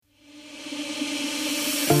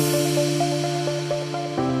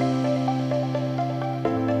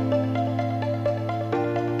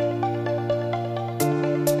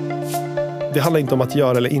Det handlar inte om att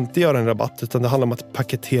göra eller inte göra en rabatt, utan det handlar om att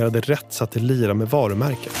paketera det rätt så att det lirar med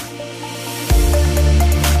varumärket.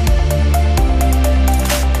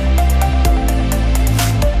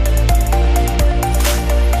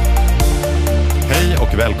 Hej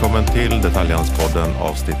och välkommen till Detaljhandelspodden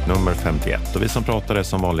avsnitt nummer 51. Och vi som pratar är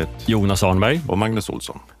som vanligt Jonas Arnberg och Magnus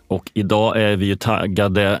Olsson. Och idag är vi ju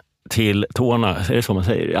taggade till tårna, är det så man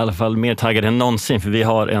säger? I alla fall mer taggade än någonsin, för vi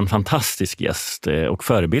har en fantastisk gäst och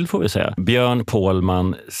förebild får vi säga. Björn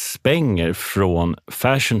Pålman Spenger från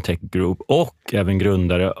Fashion Tech Group och även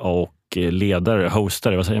grundare och ledare,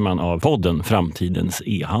 hostare, vad säger man, av podden Framtidens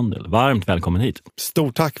e-handel. Varmt välkommen hit.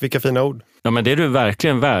 Stort tack, vilka fina ord. Ja, men det är du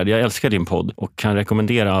verkligen värd. Jag älskar din podd och kan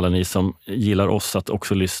rekommendera alla ni som gillar oss att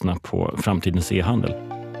också lyssna på Framtidens e-handel.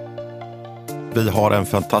 Vi har en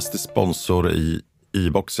fantastisk sponsor i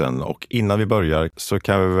e-boxen och innan vi börjar så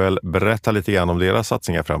kan vi väl berätta lite grann om deras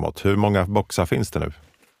satsningar framåt. Hur många boxar finns det nu?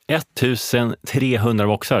 1300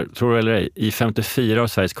 boxar, tror du eller ej, i 54 av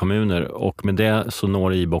Sveriges kommuner, och med det så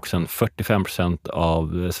når e-boxen 45%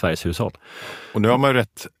 av Sveriges hushåll. Och nu har man ju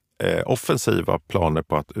rätt offensiva planer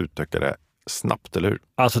på att utöka det snabbt, eller hur?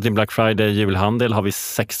 Alltså till Black Friday julhandel har vi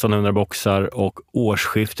 1600 boxar och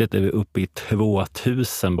årsskiftet är vi uppe i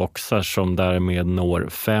 2000 boxar som därmed når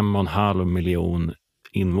 5,5 miljon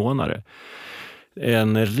invånare.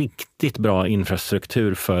 En riktigt bra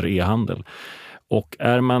infrastruktur för e-handel. Och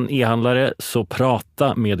är man e-handlare så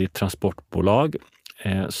prata med ditt transportbolag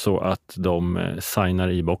så att de signar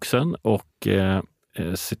e-boxen och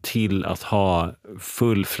se till att ha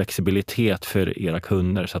full flexibilitet för era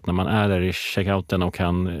kunder så att när man är där i checkouten och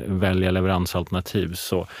kan välja leveransalternativ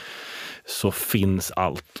så finns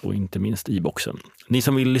allt och inte minst e-boxen. Ni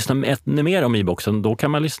som vill lyssna ännu mer om e-boxen, då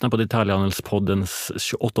kan man lyssna på Detaljhandelspoddens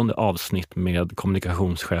 28:e avsnitt med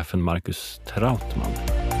kommunikationschefen Marcus Trautman.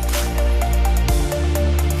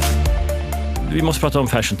 Vi måste prata om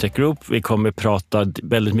Fashion Tech Group. Vi kommer prata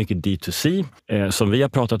väldigt mycket D2C som vi har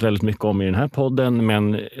pratat väldigt mycket om i den här podden,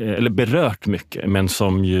 eller berört mycket, men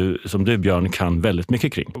som du Björn kan väldigt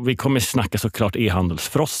mycket kring. Vi kommer snacka såklart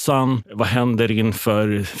e-handelsfrossan. Vad händer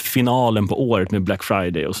inför finalen på året med Black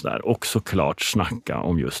Friday och sådär. Och såklart snacka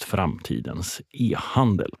om just framtidens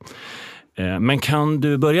e-handel. Men kan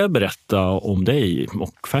du börja berätta om dig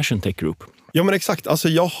och Fashion Tech Group? Ja, men exakt. Alltså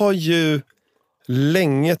jag har ju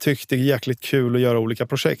länge tyckte det är jäkligt kul att göra olika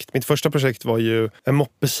projekt. Mitt första projekt var ju en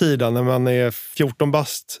moppesida. När man är 14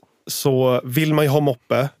 bast så vill man ju ha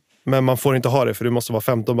moppe, men man får inte ha det för du måste vara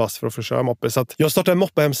 15 bast för att få köra moppe. Så att jag startade en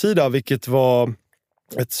moppe-hemsida, vilket var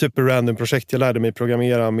ett super random projekt. Jag lärde mig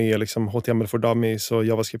programmera med liksom HTML for Dummies och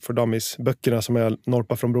JavaScript for Dummies, böckerna som jag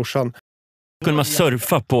norpade från brorsan. Kunde man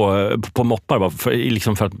surfa på moppar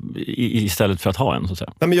istället för att ha en, så att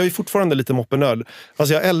säga? Nej, men jag är fortfarande lite moppenörd.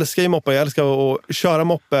 Alltså jag älskar ju moppar, jag älskar att köra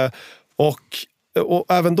moppe och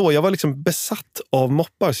även då, jag var liksom besatt av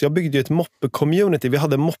moppar, så jag byggde ju ett moppe-community. Vi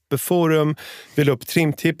hade moppeforum, vi la upp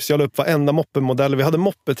trimtips, jag la upp varenda moppemodell, vi hade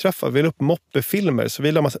moppeträffar, vi la upp moppefilmer, så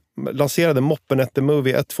vi lanserade Moppenet The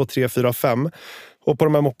Movie 1, 2, 3, 4, 5. Och på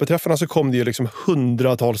de här moppeträffarna så kom det ju liksom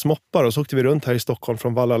hundratals moppar och så åkte vi runt här i Stockholm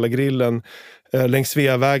från Vallalla-grillen längs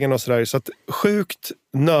Sveavägen och sådär. Så att sjukt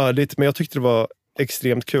nördigt, men jag tyckte det var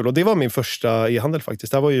extremt kul. Och det var min första e-handel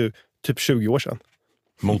faktiskt. Det här var ju typ 20 år sedan.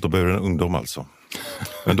 Motorburen ungdom alltså.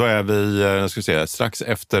 Men då är vi, strax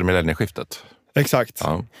efter millennieskiftet. Exakt.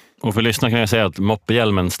 Ja. Och för lyssnarna kan jag säga att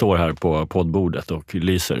moppehjälmen står här på poddbordet och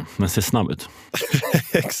lyser. Men ser snabb ut.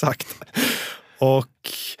 Exakt. Och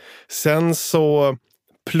sen så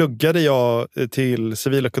pluggade jag till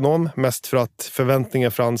civilekonom, mest för att förväntningar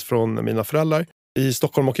fanns från mina föräldrar i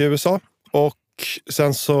Stockholm och i USA. Och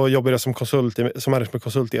sen så jobbade jag som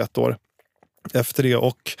managementkonsult i 1 år efter det.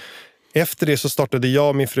 Och efter det så startade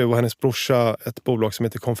jag, min fru och hennes brorsa ett bolag som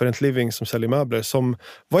heter Confident Living som säljer möbler, som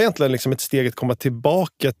var egentligen liksom ett steg att komma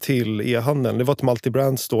tillbaka till e-handeln. Det var ett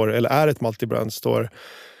multibrand store, eller är ett multibrand store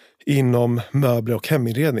inom möbler och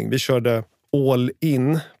heminredning. Vi körde all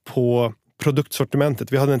in på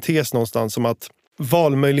produktsortimentet. Vi hade en tes någonstans om att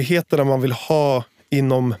valmöjligheterna man vill ha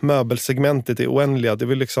inom möbelsegmentet är oändliga. Du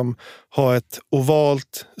vill liksom ha ett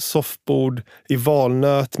ovalt soffbord i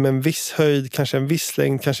valnöt med en viss höjd, kanske en viss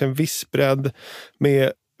längd, kanske en viss bredd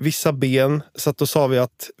med vissa ben. Så att då sa vi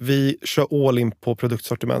att vi kör all in på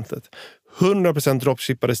produktsortimentet. 100%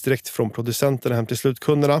 dropshippades direkt från producenterna hem till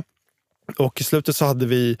slutkunderna. Och i slutet så hade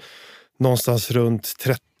vi någonstans runt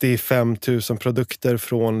 35 000 produkter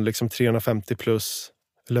från liksom 350 plus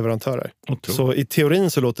leverantörer. Så i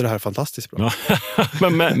teorin så låter det här fantastiskt bra.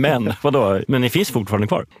 men vadå? Men det finns fortfarande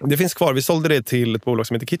kvar? Det finns kvar. Vi sålde det till ett bolag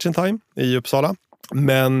som heter Kitchen Time i Uppsala.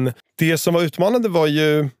 Men det som var utmanande var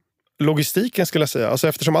ju logistiken skulle jag säga. Alltså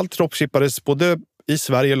eftersom allt dropshippades både i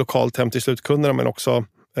Sverige lokalt hem till slutkunderna men också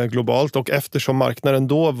globalt, och eftersom marknaden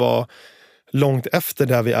då var långt efter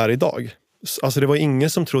där vi är idag. Alltså det var ingen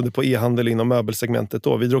som trodde på e-handel inom möbelsegmentet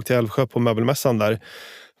då. Vi drog till Älvsjö på möbelmässan där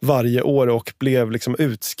varje år och blev liksom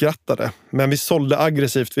utskrattade. Men vi sålde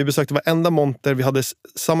aggressivt. Vi besökte varenda monter. Vi hade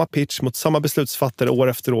samma pitch mot samma beslutsfattare år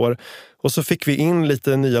efter år. Och så fick vi in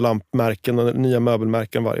lite nya lampmärken och nya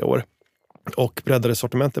möbelmärken varje år. Och breddade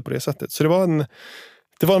sortimentet på det sättet. Så det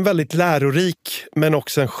var en väldigt lärorik men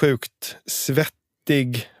också en sjukt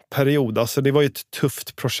svettig period. Alltså det var ju ett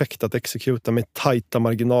tufft projekt att exekuta med tajta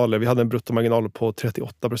marginaler. Vi hade en bruttomarginal på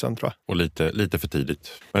 38% tror jag. Och lite för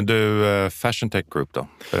tidigt. Men du, Fashion Tech Group då?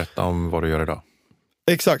 Berätta om vad du gör idag.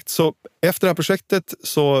 Exakt, så efter det här projektet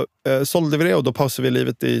så sålde vi det och då pausade vi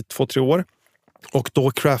livet i 2-3 år. Och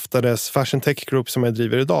då craftades Fashion Tech Group som jag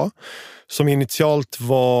driver idag. Som initialt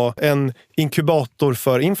var en inkubator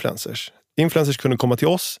för influencers. Influencers kunde komma till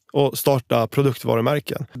oss och starta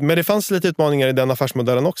produktvarumärken. Men det fanns lite utmaningar i den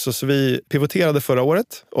affärsmodellen också. Så vi pivoterade förra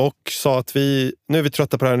året och sa att nu är vi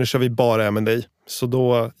trötta på det här, nu kör vi bara M&A. Så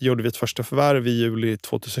då gjorde vi ett första förvärv i juli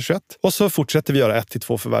 2021. Och så fortsätter vi göra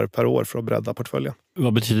 1-2 förvärv per år för att bredda portföljen.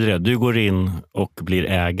 Vad betyder det? Du går in och blir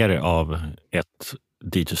ägare av ett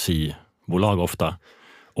D2C-bolag ofta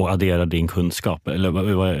och adderar din kunskap. Eller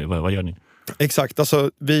vad gör ni? Exakt,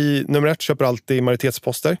 alltså nummer 1 köper alltid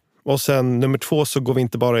majoritetsposter. Och sen nummer 2 så går vi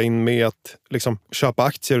inte bara in med att liksom köpa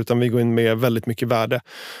aktier utan vi går in med väldigt mycket värde.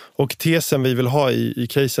 Och tesen vi vill ha i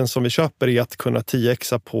casen som vi köper är att kunna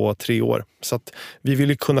 10xa på 3 år. Så att vi vill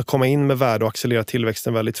ju kunna komma in med värde och accelerera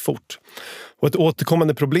tillväxten väldigt fort. Och ett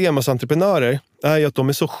återkommande problem hos entreprenörer är ju att de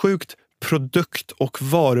är så sjukt produkt- och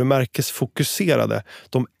varumärkesfokuserade.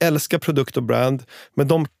 De älskar produkt och brand, men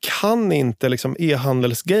de kan inte liksom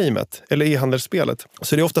e-handelsgamet eller e-handelsspelet.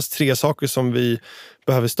 Så det är oftast 3 saker som vi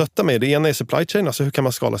behöver stötta med. Det ena är supply chain, alltså hur kan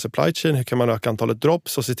man skala supply chain, hur kan man öka antalet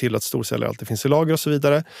drops och se till att storsäljare alltid finns i lager och så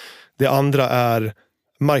vidare. Det andra är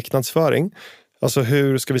marknadsföring. Alltså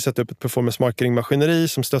hur ska vi sätta upp ett performance marketing-maskineri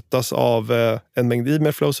som stöttas av en mängd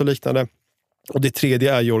e-mail flows och liknande. Och det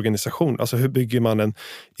tredje är ju organisation. Alltså hur bygger man en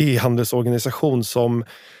e-handelsorganisation som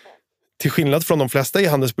till skillnad från de flesta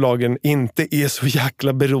e-handelsbolagen inte är så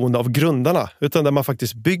jäkla beroende av grundarna. Utan där man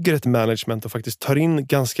faktiskt bygger ett management och faktiskt tar in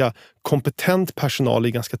ganska kompetent personal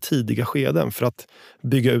i ganska tidiga skeden för att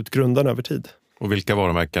bygga ut grundarna över tid. Och vilka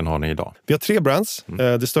varumärken har ni idag? Vi har 3 brands.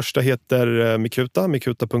 Det största heter Mikuta,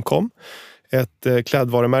 mikuta.com. Ett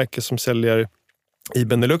klädvarumärke som säljer i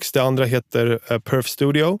Benelux. Det andra heter Perf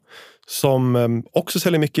Studio som också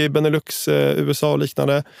säljer mycket i Benelux, USA och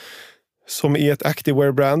liknande. Som är ett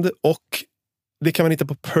activewear-brand. Och det kan man hitta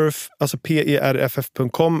på Perf, alltså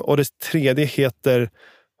perff.com. Och det tredje heter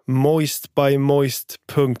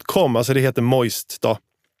moistbymoist.com. Alltså det heter Moist då.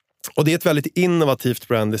 Och det är ett väldigt innovativt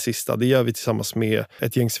brand det sista. Det gör vi tillsammans med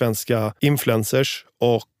ett gäng svenska influencers.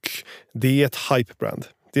 Och det är ett hype-brand.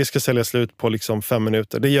 Det ska sälja slut på liksom 5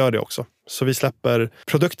 minuter. Det gör det också. Så vi släpper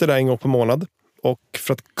produkter där en gång per månad. Och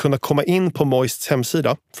för att kunna komma in på Moists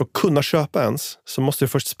hemsida, för att kunna köpa ens, så måste du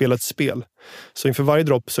först spela ett spel. Så inför varje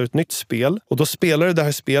dropp så är det ett nytt spel. Och då spelar du det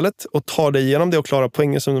här spelet och tar dig igenom det och klarar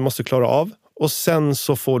poängen som du måste klara av. Och sen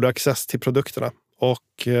så får du access till produkterna.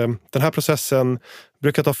 Och den här processen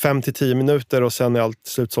brukar ta 5-10 minuter och sen är allt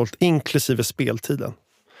slutsålt, inklusive speltiden.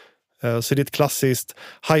 Så det är ett klassiskt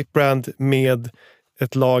hype-brand med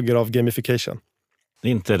ett lager av gamification. Det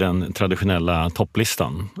är inte den traditionella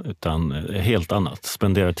topplistan utan helt annat.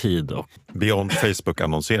 Spendera tid och... Beyond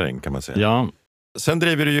Facebook-annonsering kan man säga. Ja. Sen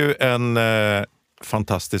driver du ju en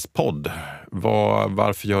fantastisk podd.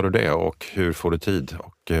 Varför gör du det och hur får du tid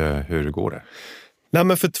och hur går det? Nej,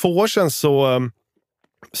 men för 2 år sedan så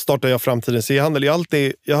startade jag Framtidens e-handel.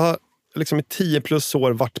 Jag har liksom i 10+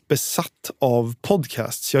 år varit besatt av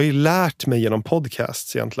podcasts. Jag har ju lärt mig genom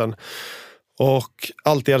podcasts egentligen. Och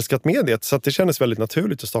alltid älskat mediet, så att det kändes väldigt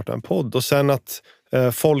naturligt att starta en podd. Och sen att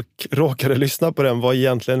folk råkade lyssna på den var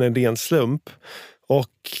egentligen en ren slump. Och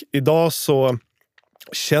idag så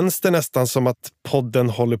känns det nästan som att podden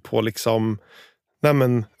håller på liksom... Nej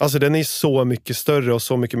men, alltså den är så mycket större och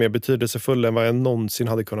så mycket mer betydelsefull än vad jag någonsin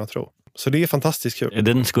hade kunnat tro. Så det är fantastiskt kul.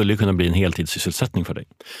 Den skulle kunna bli en heltidssysselsättning för dig.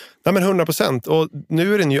 Nej men 100%. Och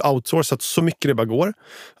nu är den ju outsourcat så mycket det bara går.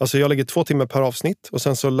 Alltså jag lägger 2 timmar per avsnitt och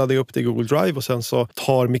sen så laddar jag upp det i Google Drive och sen så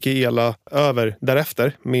tar Mikaela över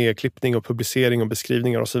därefter med klippning och publicering och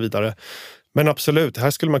beskrivningar och så vidare. Men absolut,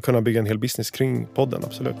 här skulle man kunna bygga en hel business kring podden,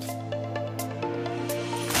 absolut.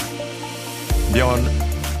 Björn,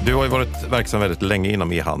 Du har ju varit verksam väldigt länge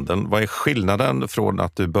inom e-handeln. Vad är skillnaden från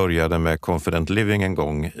att du började med Confident Living en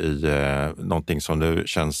gång i någonting som nu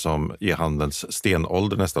känns som e-handelns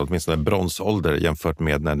stenålder, nästan åtminstone bronsålder, jämfört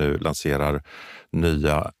med när du lanserar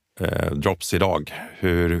nya drops idag?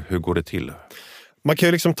 Hur går det till? Man kan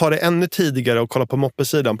ju liksom ta det ännu tidigare och kolla på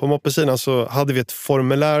moppesidan. På moppesidan så hade vi ett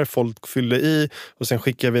formulär folk fyllde i och sen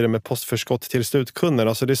skickade vi det med postförskott till slutkunden.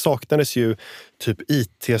 Alltså det saknades ju typ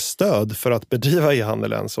IT-stöd för att bedriva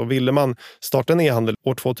e-handel ens. Och ville man starta en e-handel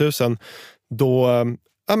år 2000 då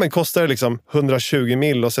kostade det liksom 120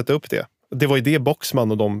 mil att sätta upp det. Det var ju det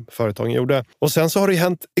Boxman och de företagen gjorde. Och sen så har det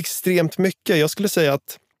hänt extremt mycket. Jag skulle säga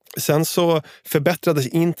att sen så förbättrades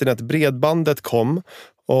internet, bredbandet kom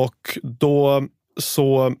och då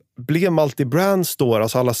så blev multi-brand store,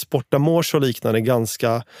 alltså alla Sportamors och liknande,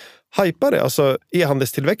 ganska hypade. Alltså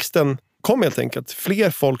e-handelstillväxten kom helt enkelt. Fler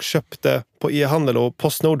folk köpte på e-handel och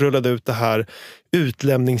Postnord rullade ut det här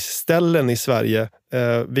utlämningsställen i Sverige,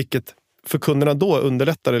 vilket för kunderna då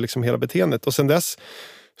underlättade liksom hela beteendet. Och sen dess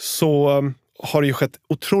så har det ju skett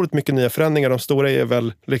otroligt mycket nya förändringar. De stora är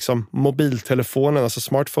väl liksom mobiltelefonen, alltså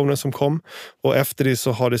smartphonen som kom. Och efter det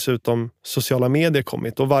så har dessutom sociala medier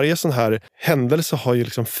kommit. Och varje sån här händelse har ju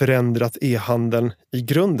liksom förändrat e-handeln i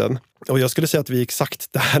grunden. Och jag skulle säga att vi är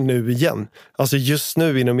exakt där nu igen. Alltså just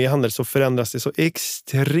nu inom e-handel så förändras det så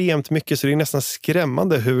extremt mycket så det är nästan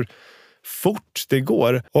skrämmande hur fort det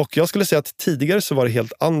går. Och jag skulle säga att tidigare så var det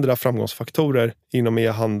helt andra framgångsfaktorer inom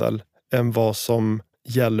e-handel än vad som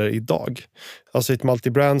gäller idag. Alltså i ett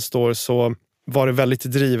multi-brand store så var det väldigt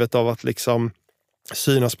drivet av att liksom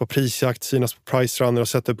synas på prisjakt, synas på price runner och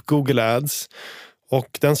sätta upp Google Ads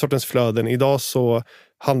och den sortens flöden. Idag så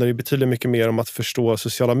handlar det betydligt mycket mer om att förstå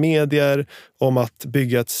sociala medier, om att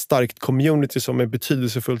bygga ett starkt community som är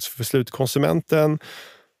betydelsefullt för slutkonsumenten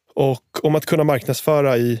och om att kunna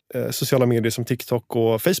marknadsföra i sociala medier som TikTok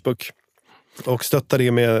och Facebook. Och stötta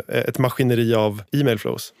det med ett maskineri av e-mail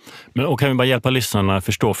flows. Men och kan vi bara hjälpa lyssnarna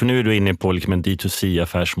förstå, för nu är du inne på liksom en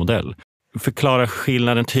D2C-affärsmodell. Förklara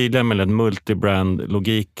skillnaden tydligare mellan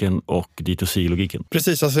multibrand-logiken och D2C-logiken.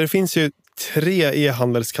 Precis, alltså det finns ju 3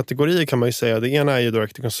 e-handelskategorier kan man ju säga. Det ena är ju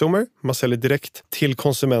direct to consumer. Man säljer direkt till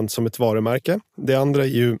konsument som ett varumärke. Det andra är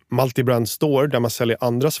ju multi-brand store där man säljer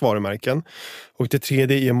andras varumärken. Och det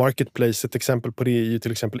tredje är marketplace. Ett exempel på det är ju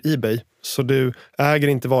till exempel eBay. Så du äger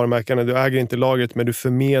inte varumärkena, du äger inte lagret men du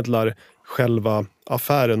förmedlar själva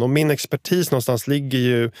affären. Och min expertis någonstans ligger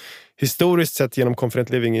ju historiskt sett genom Confident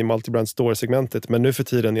Living i multi-brand store-segmentet men nu för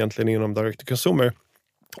tiden egentligen inom direct to consumer.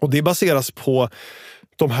 Och det baseras på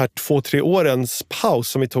de här 2-3 årens paus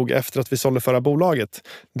som vi tog efter att vi sålde förra bolaget.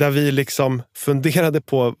 Där vi liksom funderade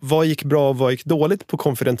på vad gick bra och vad gick dåligt på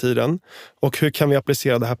Confident-tiden och hur kan vi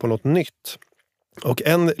applicera det här på något nytt. Och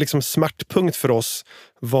en liksom smärtpunkt för oss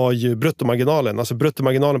var ju bruttomarginalen. Alltså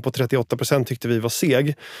bruttomarginalen på 38% tyckte vi var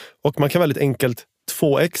seg. Och man kan väldigt enkelt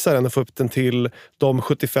 2x den och få upp den till de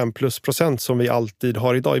 75+% som vi alltid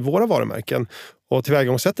har idag i våra varumärken. Och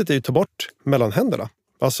tillvägagångssättet är ju att ta bort mellanhänderna.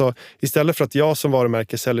 Alltså istället för att jag som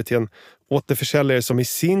varumärke säljer till en återförsäljare som i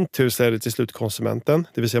sin tur säljer till slutkonsumenten,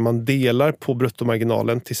 det vill säga man delar på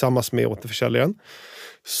bruttomarginalen tillsammans med återförsäljaren,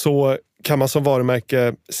 så kan man som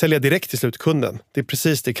varumärke sälja direkt till slutkunden. Det är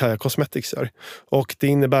precis det Kaja Cosmetics gör. Och det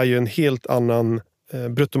innebär ju en helt annan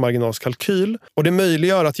bruttomarginalskalkyl och det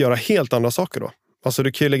möjliggör att göra helt andra saker då. Alltså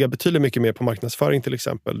du kan ju lägga betydligt mycket mer på marknadsföring till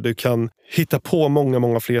exempel. Du kan hitta på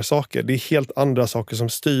många fler saker. Det är helt andra saker som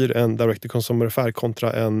styr en direct-to-consumer-affär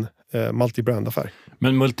kontra en multi-brand-affär.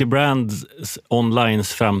 Men multi-brands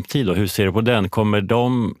onlines framtid då, hur ser du på den? Kommer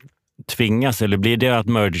de tvingas eller blir det att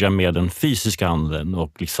merga med den fysiska handeln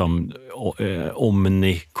och liksom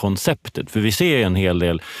omni-konceptet? För vi ser en hel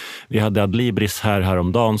del. Vi hade Adlibris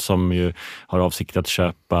häromdagen som ju har avsikt att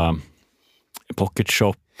köpa Pocket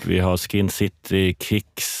Shop. Vi har Skin City,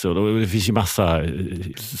 Kicks och det finns ju massa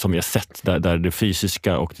som vi har sett där det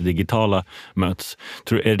fysiska och det digitala möts.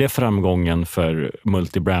 Är det framgången för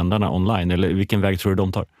multibrandarna online eller vilken väg tror du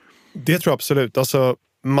de tar? Det tror jag absolut. Alltså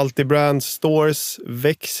multibrand stores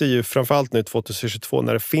växer ju framförallt nu 2022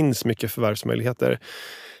 när det finns mycket förvärvsmöjligheter.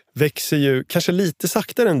 Växer ju kanske lite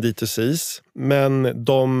saktare än D2Cs men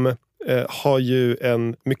de har ju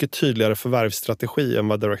en mycket tydligare förvärvsstrategi än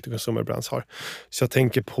vad direct-to-consumer brands har. Så jag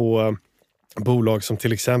tänker på bolag som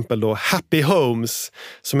till exempel då Happy Homes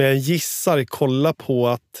som jag gissar kollar på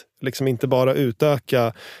att liksom inte bara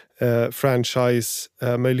utöka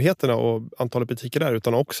franchise-möjligheterna och antalet butiker där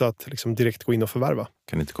utan också att liksom direkt gå in och förvärva.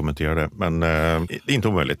 Kan inte kommentera det, men det är inte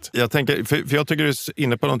omöjligt. Jag tänker, för jag tycker du är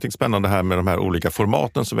inne på någonting spännande här med de här olika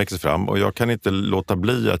formaten som växer fram, och jag kan inte låta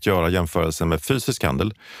bli att göra jämförelsen med fysisk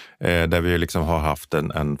handel, där vi liksom har haft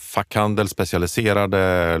en fackhandel,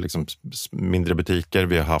 specialiserade liksom mindre butiker,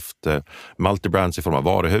 vi har haft multibrands i form av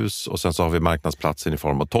varuhus, och sen så har vi marknadsplatsen i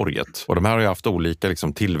form av torget. Och de här har ju haft olika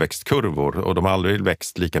liksom tillväxtkurvor, och de har aldrig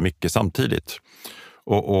växt lika mycket samtidigt.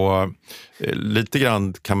 Och lite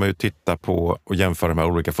grann kan man ju titta på och jämföra de här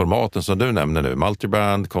olika formaten som du nämner nu.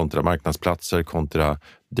 Multibrand kontra marknadsplatser kontra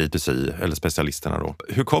D2C eller specialisterna då.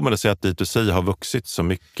 Hur kommer det sig att D2C har vuxit så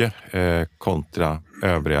mycket kontra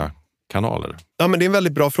övriga kanaler? Ja, men det är en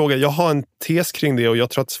väldigt bra fråga. Jag har en tes kring det, och jag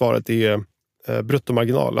tror att svaret är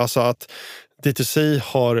bruttomarginal. Alltså att D2C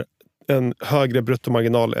har en högre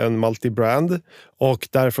bruttomarginal än multibrand, och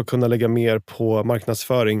därför kunna lägga mer på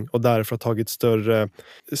marknadsföring, och därför har tagit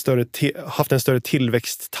haft en större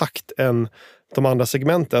tillväxttakt än de andra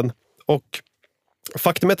segmenten. Och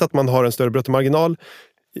faktumet att man har en större bruttomarginal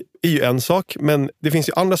är ju en sak, men det finns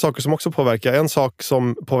ju andra saker som också påverkar. En sak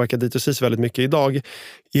som påverkar D2C väldigt mycket idag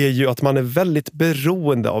är ju att man är väldigt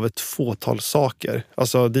beroende av ett fåtal saker.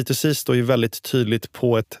 Alltså D2C står ju väldigt tydligt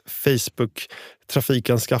på ett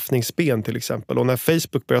Facebook-trafikanskaffningsben till exempel. Och när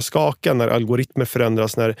Facebook börjar skaka, när algoritmer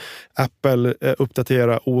förändras, när Apple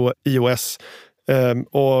uppdaterar iOS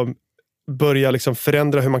och börjar liksom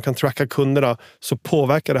förändra hur man kan tracka kunderna, så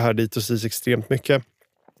påverkar det här D2C extremt mycket.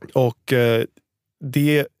 Och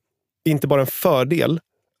det är inte bara en fördel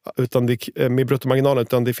med bruttomarginalen,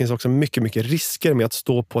 utan det finns också mycket, mycket risker med att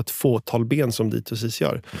stå på ett fåtal ben som D2C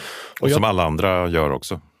gör. Och som alla andra gör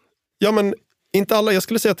också. Ja, men inte alla. Jag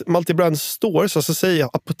skulle säga att multibrand stores, alltså säga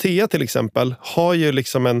Apotea till exempel, har ju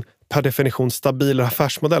liksom en per definition stabilare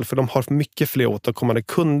affärsmodell, för de har mycket fler återkommande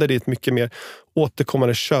kunder. Det är ett mycket mer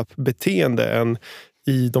återkommande köpbeteende än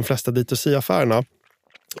i de flesta D2C-affärerna.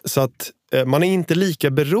 Så att man är inte lika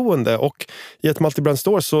beroende, och i ett multibrand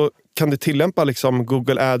store så kan du tillämpa liksom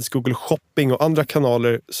Google Ads, Google Shopping och andra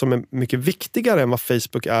kanaler som är mycket viktigare än vad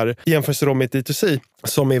Facebook är, jämfört med ett D2C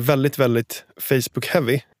som är väldigt, väldigt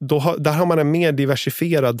Facebook-heavy. Där har man en mer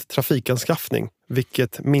diversifierad trafikanskaffning,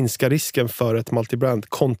 vilket minskar risken för ett multibrand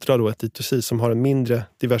kontra då ett D2C som har en mindre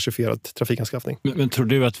diversifierad trafikanskaffning. Men tror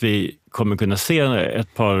du att vi kommer kunna se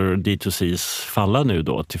ett par D2Cs falla nu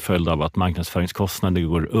då till följd av att marknadsföringskostnader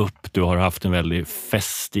går upp? Du har haft en väldig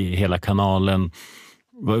fest i hela kanalen.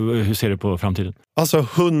 Hur ser du på framtiden? Alltså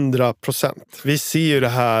 100%. Vi ser ju det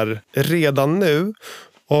här redan nu.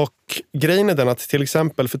 Och grejen är den att till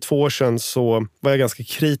exempel för 2 år sedan så var jag ganska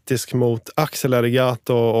kritisk mot Axel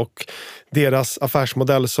Arigato och deras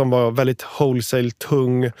affärsmodell som var väldigt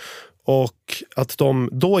wholesale-tung, och att de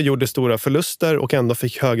då gjorde stora förluster och ändå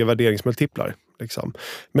fick höga värderingsmultiplar. Liksom.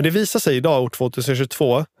 Men det visar sig idag, år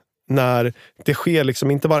 2022, när det sker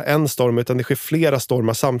liksom inte bara en storm utan det sker flera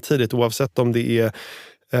stormar samtidigt, oavsett om det är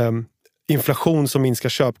inflation som minskar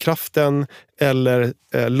köpkraften eller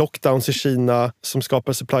lockdowns i Kina som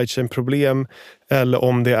skapar supply chain problem, eller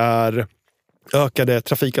om det är ökade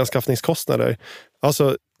trafikanskaffningskostnader.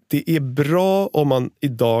 Alltså det är bra om man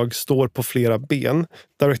idag står på flera ben.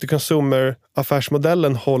 Direct-to-consumer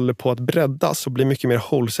affärsmodellen håller på att breddas och bli mycket mer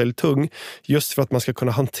wholesale-tung, just för att man ska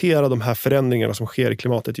kunna hantera de här förändringarna som sker i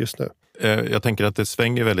klimatet just nu. Jag tänker att det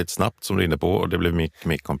svänger väldigt snabbt som du är inne på, och det blir mycket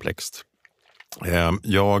mer komplext.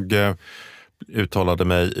 Jag uttalade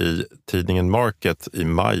mig i tidningen Market i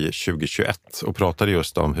maj 2021 och pratade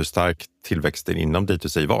just om hur stark tillväxten inom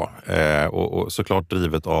D2C var. Och såklart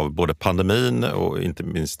drivet av både pandemin och inte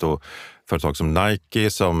minst då företag som Nike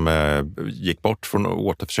som gick bort från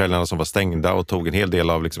återförsäljarna som var stängda och tog en hel del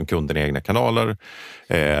av liksom kunderna i egna kanaler.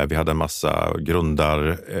 Vi hade en massa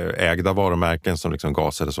grundarägda varumärken som liksom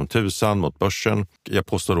gasade som tusan mot börsen. Jag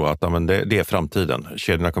påstår då att det är framtiden.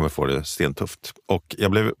 Kedjorna kommer få det stentufft. Och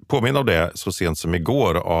jag blev påmind av det så sent som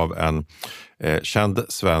igår av en känd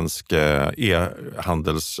svensk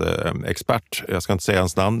e-handelsexpert. Jag ska inte säga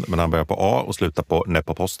hans namn, men han börjar på A och slutar på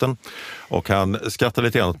Nepoposten. Och han skrattade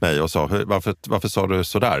lite grann åt mig och sa, varför sa du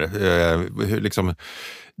sådär?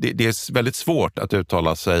 Det är väldigt svårt att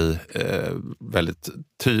uttala sig väldigt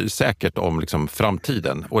säkert om liksom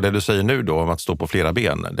framtiden. Och det du säger nu då om att stå på flera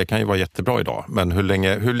ben, det kan ju vara jättebra idag. Men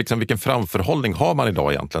vilken framförhållning har man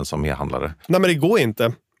idag egentligen som e-handlare? Nej, men det går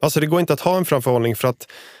inte. Alltså det går inte att ha en framförhållning, för att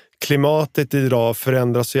klimatet idag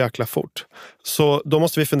förändras så jäkla fort. Så då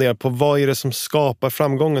måste vi fundera på vad är det som skapar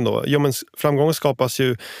framgången då? Jo, men framgången skapas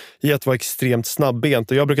ju i att vara extremt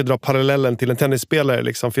snabbent. Och jag brukar dra parallellen till en tennisspelare.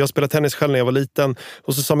 Liksom. För jag spelade tennis själv när jag var liten.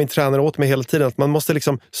 Och så sa min tränare åt mig hela tiden att man måste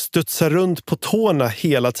liksom studsa runt på tårna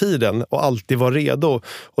hela tiden och alltid vara redo.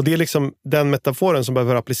 Och det är liksom den metaforen som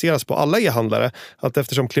behöver appliceras på alla e-handlare. Att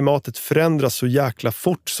eftersom klimatet förändras så jäkla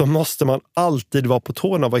fort så måste man alltid vara på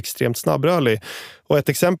tårna och vara extremt snabbrörlig. Och ett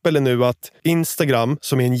exempel är nu att Instagram,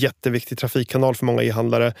 som är en jätteviktig trafikkanal för många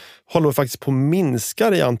e-handlare, håller faktiskt på att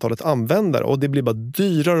minska i antalet användare. Och det blir bara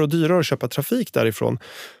dyrare och dyrare att köpa trafik därifrån.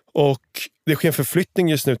 Och det sker en förflyttning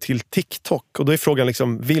just nu till TikTok. Och då är frågan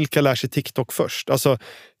liksom, vilka lär sig TikTok först? Alltså,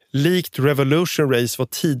 likt Revolution Race var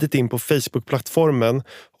tidigt in på Facebook-plattformen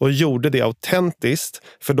och gjorde det autentiskt.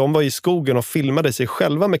 För de var i skogen och filmade sig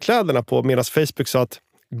själva med kläderna på, medan Facebook sa att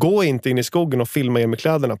gå inte in i skogen och filma er med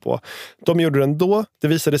kläderna på. De gjorde det ändå. Det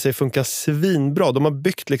visade sig funka svinbra. De har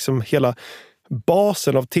byggt liksom hela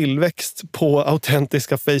basen av tillväxt på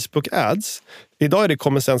autentiska Facebook-ads. Idag är det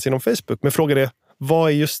common sense inom Facebook. Men frågan är,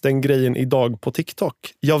 vad är just den grejen idag på TikTok?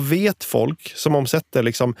 Jag vet folk som omsätter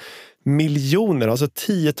liksom miljoner, alltså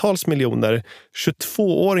 10-tals miljoner,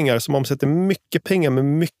 22-åringar som omsätter mycket pengar med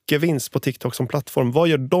mycket vinst på TikTok som plattform. Vad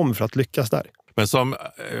gör de för att lyckas där? Men som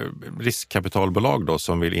riskkapitalbolag då,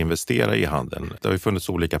 som vill investera i handeln, det har ju funnits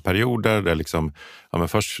olika perioder där liksom, ja, men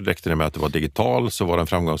först räckte det med att det var digital, så var det en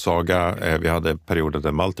framgångssaga. Vi hade perioder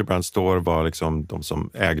där multibrand store var liksom de som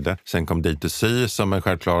ägde. Sen kom D2C som en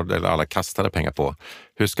självklart, eller alla kastade pengar på.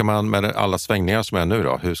 Hur ska man med alla svängningar som är nu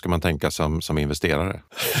då, hur ska man tänka som investerare?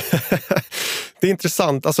 Det är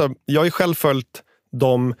intressant. Alltså, jag har ju själv följt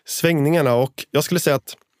de svängningarna och jag skulle säga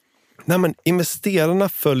att investerarna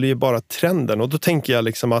följer bara trenden. Och då tänker jag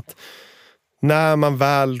liksom att när man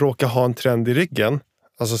väl råkar ha en trend i ryggen,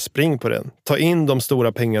 alltså spring på den. Ta in de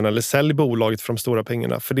stora pengarna eller sälj bolaget för de stora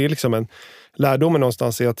pengarna. För det är liksom en lärdom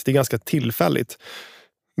någonstans är att det är ganska tillfälligt.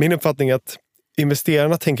 Min uppfattning är att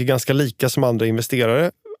investerarna tänker ganska lika som andra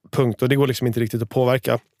investerare. Punkt. Och det går liksom inte riktigt att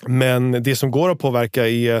påverka. Men det som går att påverka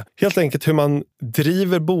är helt enkelt hur man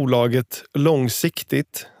driver bolaget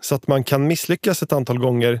långsiktigt så att man kan misslyckas ett antal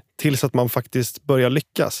gånger tills att man faktiskt börjar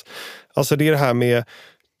lyckas. Alltså det är det här med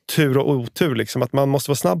tur och otur. Liksom. Att man måste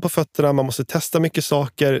vara snabb på fötterna, man måste testa mycket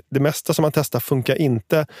saker. Det mesta som man testar funkar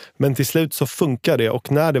inte, men till slut så funkar det.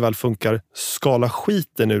 Och när det väl funkar, skala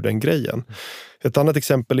skiten ur den grejen. Ett annat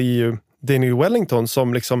exempel är ju Daniel Wellington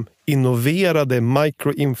som liksom innoverade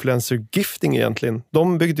micro-influencer gifting egentligen.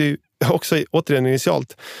 De byggde ju också återigen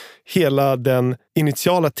initialt hela den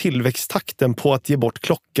initiala tillväxttakten på att ge bort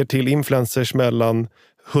klockor till influencers mellan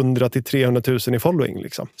 100 till 300 000 i following.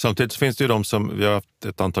 Liksom. Samtidigt finns det ju de som, vi har haft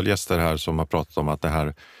ett antal gäster här som har pratat om att det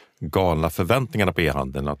här galna förväntningarna på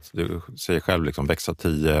e-handeln, att du säger själv liksom växa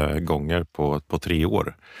 10 gånger på 3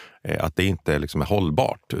 år, att det inte liksom är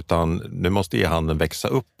hållbart, utan nu måste e-handeln växa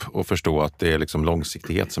upp och förstå att det är liksom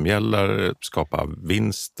långsiktighet som gäller, skapa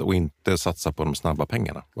vinst och inte satsa på de snabba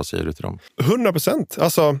pengarna. Vad säger du till dem? 100%.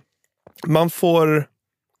 Alltså, man får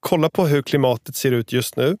kolla på hur klimatet ser ut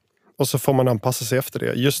just nu och så får man anpassa sig efter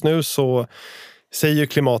det. Just nu så säger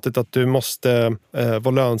klimatet att du måste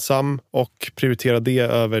vara lönsam och prioritera det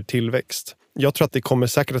över tillväxt. Jag tror att det kommer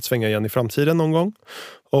säkert att svänga igen i framtiden någon gång.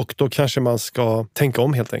 Och då kanske man ska tänka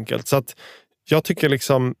om helt enkelt. Så att jag tycker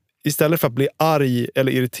liksom, istället för att bli arg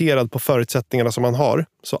eller irriterad på förutsättningarna som man har,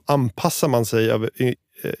 så anpassar man sig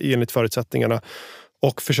enligt förutsättningarna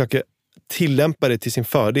och försöker tillämpa det till sin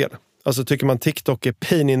fördel. Alltså tycker man TikTok är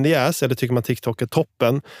pain in the ass eller tycker man TikTok är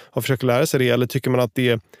toppen och försöker lära sig det, eller tycker man att det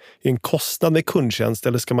är en kostnad med kundtjänst,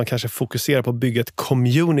 eller ska man kanske fokusera på att bygga ett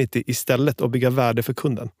community istället och bygga värde för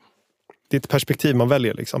kunden? Det är ett perspektiv man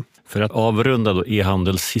väljer liksom. För att avrunda då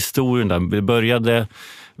e-handelshistorien där, vi började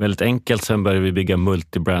väldigt enkelt, sen började vi bygga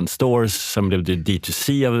multibrand stores, sen blev det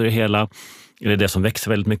D2C över det hela, eller det som växer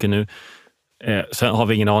väldigt mycket nu. Sen har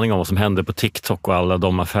vi ingen aning om vad som händer på TikTok och alla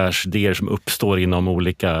de affärsidéer som uppstår inom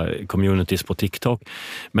olika communities på TikTok.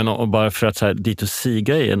 Men och bara för att så här,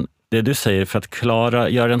 D2C-grejen, det du säger, för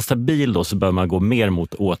att göra den stabil då, så bör man gå mer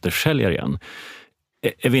mot återsäljare igen.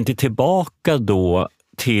 Är vi inte tillbaka då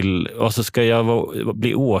till, alltså ska jag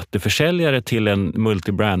bli återförsäljare till en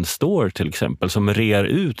multibrand store till exempel som rear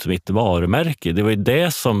ut mitt varumärke? Det var ju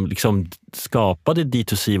det som liksom skapade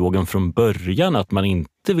D2C-vågen från början, att man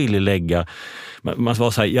inte ville lägga, man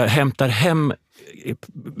var så här, jag hämtar hem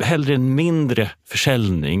hellre en mindre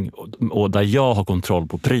försäljning och där jag har kontroll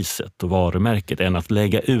på priset och varumärket än att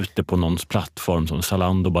lägga ut det på någons plattform som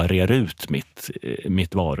Zalando bara rear ut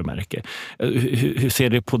mitt varumärke. Hur ser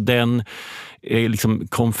du på den liksom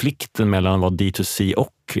konflikten mellan vad D2C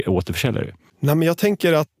och återförsäljare? Nej, men jag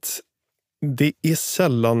tänker att det är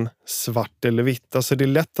sällan svart eller vitt. Alltså det är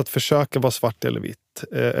lätt att försöka vara svart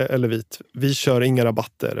eller vit. Vi kör inga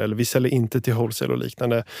rabatter eller vi säljer inte till wholesale och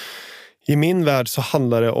liknande. I min värld så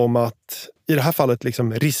handlar det om att i det här fallet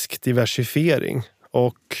liksom riskdiversifiering.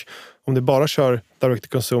 Och om du bara kör direct to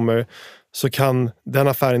consumer så kan den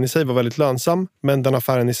affären i sig vara väldigt lönsam. Men den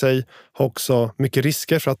affären i sig har också mycket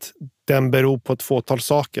risker för att den beror på ett fåtal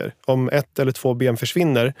saker. Om 1 eller 2 ben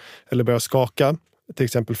försvinner eller börjar skaka, till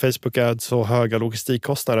exempel Facebook ads och höga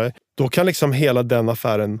logistikkostnader, då kan liksom hela den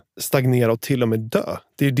affären stagnera och till och med dö.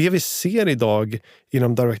 Det är det vi ser idag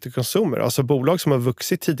inom direct to consumer. Alltså bolag som har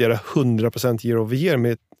vuxit tidigare 100% year over year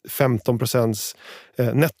med 15%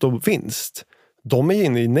 nettovinst. De är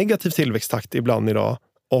inne i negativ tillväxttakt ibland idag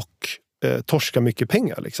och torskar mycket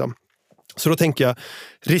pengar. Liksom. Så då tänker jag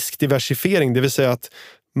riskdiversifiering, det vill säga att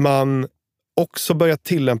man också börjar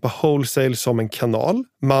tillämpa wholesale som en kanal.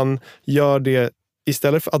 Man gör det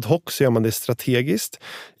istället för ad hoc så gör man det strategiskt.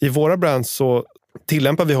 I våra brands så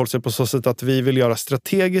tillämpar vi wholesale på så sätt att vi vill göra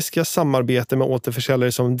strategiska samarbeten med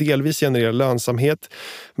återförsäljare som delvis genererar lönsamhet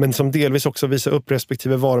men som delvis också visar upp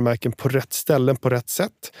respektive varumärken på rätt ställen på rätt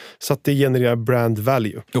sätt så att det genererar brand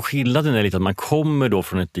value. Och skillnaden är lite att man kommer då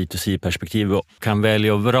från ett D2C-perspektiv och kan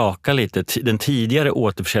välja att vraka lite. Den tidigare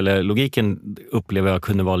återförsäljarlogiken upplever jag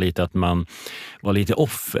kunde vara lite att man var lite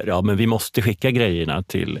offer. Ja, men vi måste skicka grejerna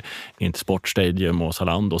till Intersport Stadium och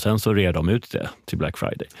Zalando och sen så rer de ut det till Black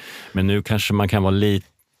Friday. Men nu kanske man kan vara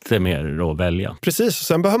lite mer att välja. Precis, och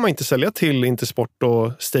sen behöver man inte sälja till Intersport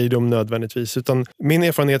och Stadium nödvändigtvis, utan min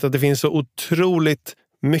erfarenhet är att det finns så otroligt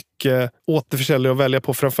mycket återförsäljare att välja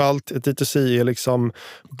på. Framförallt ett D2C är liksom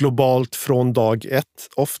globalt från dag 1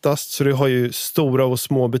 oftast. Så du har ju stora och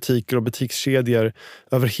små butiker och butikskedjor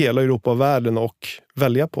över hela Europa och världen och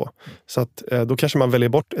välja på. Så att då kanske man väljer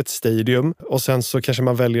bort ett Stadium och sen så kanske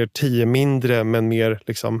man väljer 10 mindre men mer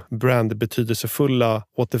liksom brandbetydelsefulla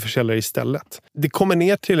återförsäljare istället. Det kommer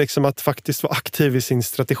ner till liksom att faktiskt vara aktiv i sin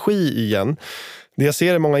strategi igen. Det jag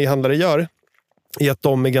ser många e-handlare gör är att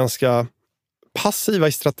de är ganska passiva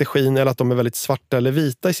i strategin eller att de är väldigt svarta eller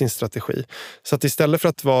vita i sin strategi. Så att istället för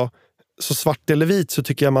att vara så svart eller vit så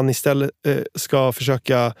tycker jag man istället ska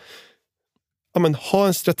försöka ha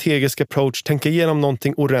en strategisk approach, tänka igenom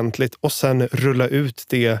någonting ordentligt och sen rulla ut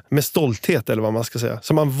det med stolthet eller vad man ska säga.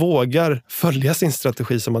 Så man vågar följa sin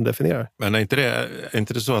strategi som man definierar. Men är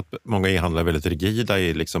inte det så att många e-handlare är väldigt rigida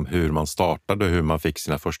i liksom hur man startade och hur man fick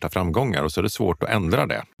sina första framgångar och så är det svårt att ändra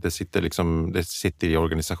det. Det sitter i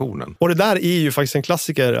organisationen. Och det där är ju faktiskt en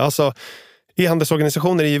klassiker. Alltså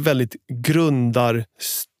e-handelsorganisationer är ju väldigt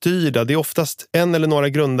grundarstyrda. Det är oftast en eller några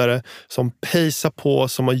grundare som pejsar på,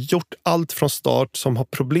 som har gjort allt från start, som har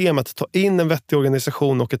problem att ta in en vettig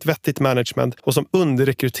organisation och ett vettigt management och som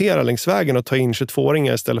underrekryterar längs vägen och tar in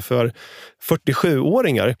 22-åringar istället för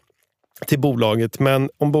 47-åringar till bolaget. Men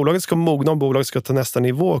om bolaget ska mogna, om bolaget ska ta nästa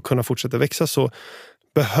nivå och kunna fortsätta växa så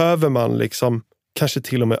behöver man liksom kanske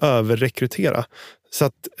till och med överrekrytera. Så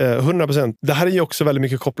att 100%. Det här är ju också väldigt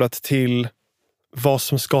mycket kopplat till vad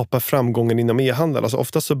som skapar framgången inom e-handel. Alltså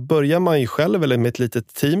ofta så börjar man ju själv eller med ett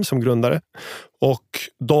litet team som grundare och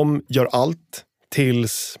de gör allt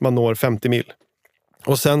tills man når 50 mil.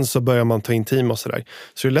 Och sen så börjar man ta in team och sådär.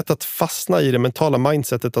 Så det är lätt att fastna i det mentala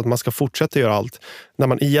mindsetet att man ska fortsätta göra allt när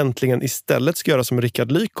man egentligen istället ska göra som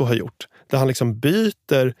Rickard Lyko har gjort. Där han liksom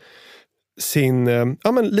byter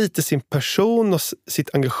lite sin person och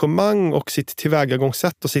sitt engagemang och sitt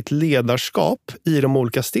tillvägagångssätt och sitt ledarskap i de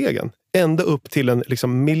olika stegen. Ända upp till en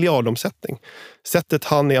liksom miljardomsättning. Sättet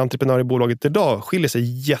han är entreprenör i bolaget idag skiljer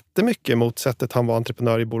sig jättemycket mot sättet han var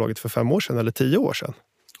entreprenör i bolaget för 5 år sedan eller 10 år sedan.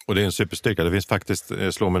 Och det är en superstyrka. Det finns faktiskt,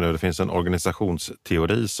 slå mig nu, det finns en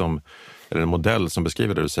organisationsteori eller en modell som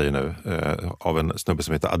beskriver det du säger nu av en snubbe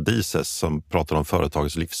som heter Adises som pratar om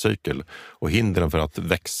företagets livscykel och hindren för att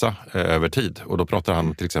växa över tid. Och då pratar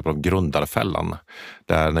han till exempel om grundarfällan.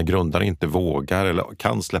 Där när grundaren inte vågar eller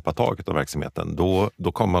kan släppa taget av verksamheten,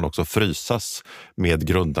 då kommer man också frysas med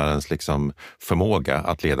grundarens liksom förmåga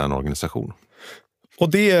att leda en organisation. Och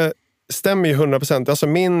det stämmer ju 100%. Alltså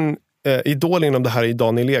min idol inom det här är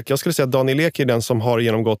Daniel Ek. Jag skulle säga att Daniel Ek är den som har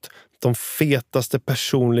genomgått de fetaste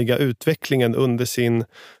personliga utvecklingen under sin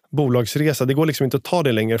bolagsresa. Det går liksom inte att ta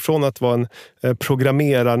det längre. Från att vara en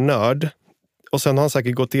programmerarnörd och sen har han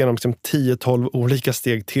säkert gått igenom liksom 10-12 olika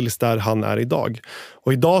steg tills där han är idag.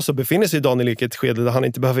 Och idag så befinner sig Daniel Ek i ett skede där han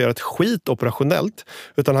inte behöver göra ett skit operationellt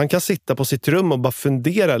utan han kan sitta på sitt rum och bara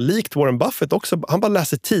fundera, likt Warren Buffett också. Han bara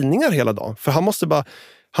läser tidningar hela dagen för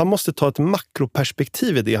han måste ta ett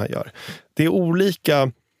makroperspektiv i det han gör. Det är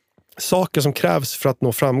olika saker som krävs för att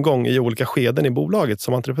nå framgång i olika skeden i bolaget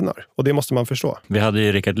som entreprenör. Och det måste man förstå. Vi hade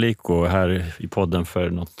ju Rickard Lyko här i podden för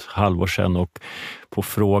något halvår sedan och på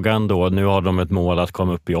frågan då, nu har de ett mål att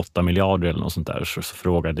komma upp i 8 miljarder eller något sånt där, så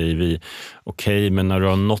frågade vi, okej, men när du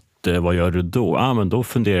har nått det, vad gör du då? Men då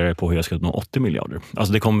funderar jag på hur jag ska nå 80 miljarder.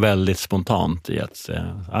 Alltså det kom väldigt spontant i att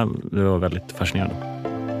det var väldigt fascinerande.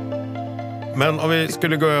 Men om vi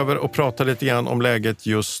skulle gå över och prata lite grann om läget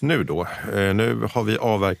just nu då. Nu har vi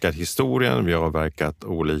avverkat historien, vi har avverkat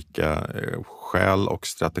olika skäl och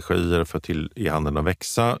strategier för till e-handeln att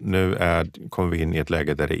växa. Nu kommer vi in i ett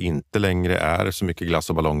läge där det inte längre är så mycket glass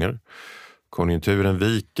och ballonger. Konjunkturen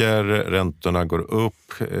viker, räntorna går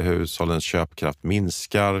upp, hushållens köpkraft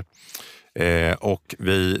minskar. Och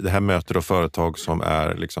det här möter då företag som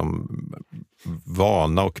är liksom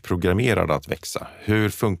vana och programmerade att växa. Hur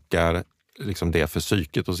funkar liksom det för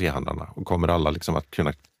psyket hos e-handlarna? Och kommer alla liksom att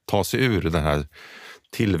kunna ta sig ur den här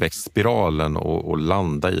tillväxtspiralen och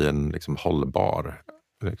landa i en liksom hållbar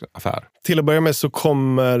affär? Till att börja med så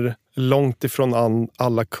kommer långt ifrån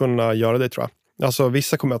alla kunna göra det, tror jag. Alltså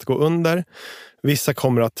vissa kommer att gå under, vissa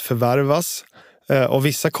kommer att förvärvas och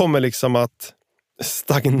vissa kommer liksom att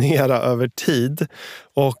stagnera över tid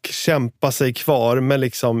och kämpa sig kvar men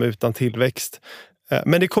liksom utan tillväxt.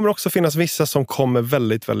 Men det kommer också finnas vissa som kommer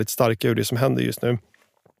väldigt, väldigt starka ur det som händer just nu.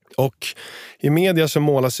 Och i media så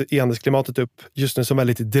målas e-handelsklimatet upp just nu som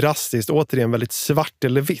väldigt drastiskt, återigen väldigt svart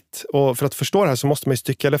eller vitt. Och för att förstå det här så måste man ju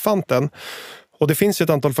stycka elefanten. Och det finns ju ett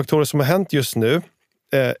antal faktorer som har hänt just nu.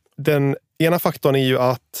 Den ena faktorn är ju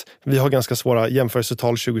att vi har ganska svåra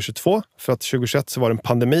jämförelsetal 2022. För att 2021 så var det en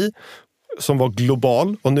pandemi som var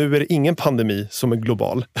global och nu är det ingen pandemi som är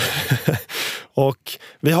global. Och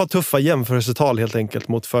vi har tuffa jämförelsetal helt enkelt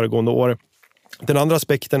mot föregående år. Den andra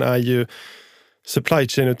aspekten är ju supply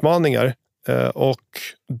chain-utmaningar och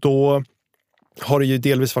då har det ju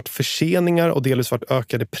delvis varit förseningar och delvis varit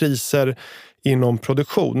ökade priser inom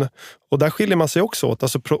produktion. Och där skiljer man sig också åt.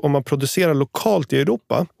 Alltså om man producerar lokalt i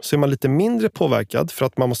Europa så är man lite mindre påverkad för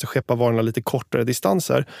att man måste skeppa varorna lite kortare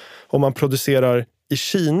distanser. Om man producerar i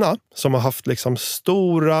Kina som har haft liksom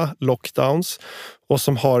stora lockdowns och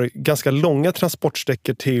som har ganska långa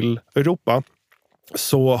transportsträckor till Europa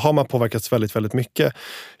så har man påverkats väldigt, väldigt mycket.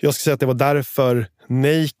 Jag ska säga att det var därför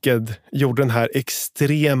Naked gjorde den här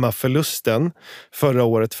extrema förlusten förra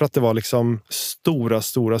året för att det var liksom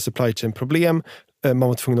stora supply chain problem. Man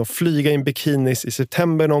var tvungen att flyga in bikinis i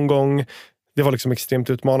september någon gång. Det var liksom extremt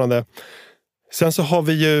utmanande. Sen så har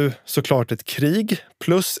vi ju såklart ett krig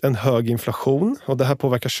plus en hög inflation och det här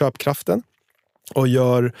påverkar köpkraften och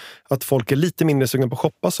gör att folk är lite mindre sugna på att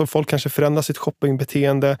shoppa, så folk kanske förändrar sitt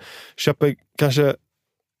shoppingbeteende,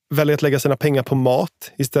 väljer att lägga sina pengar på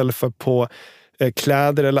mat istället för på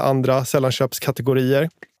kläder eller andra sällanköpskategorier.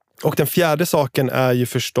 Och den fjärde saken är ju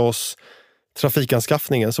förstås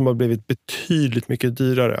trafikanskaffningen som har blivit betydligt mycket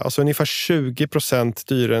dyrare, alltså ungefär 20%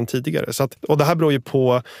 dyrare än tidigare. Och det här beror ju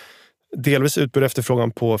på delvis utbud och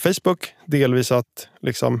efterfrågan på Facebook, delvis att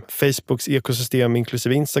liksom Facebooks ekosystem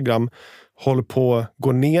inklusive Instagram håller på att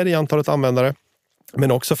gå ner i antalet användare.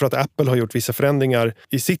 Men också för att Apple har gjort vissa förändringar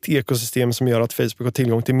i sitt ekosystem som gör att Facebook har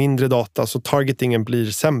tillgång till mindre data, så targetingen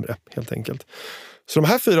blir sämre helt enkelt. Så de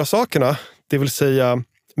här 4 sakerna, det vill säga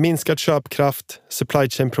minskad köpkraft, supply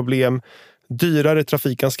chain problem, dyrare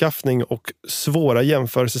trafikanskaffning och svåra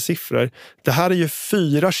jämförelsesiffror. Det här är ju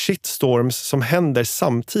 4 shitstorms som händer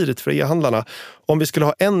samtidigt för e-handlarna. Om vi skulle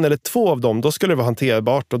ha 1 eller 2 av dem, då skulle det vara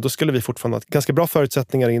hanterbart och då skulle vi fortfarande ha ganska bra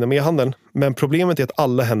förutsättningar inom e-handeln. Men problemet är att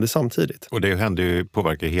alla händer samtidigt. Och det händer ju,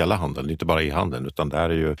 påverkar hela handeln, inte bara e-handeln, utan det är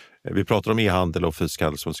ju, vi pratar om e-handel och fysisk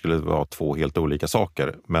handel som skulle vara 2 helt olika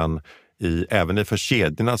saker, men även för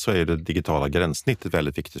kedjorna så är det digitala gränssnittet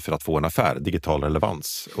väldigt viktigt för att få en affär, digital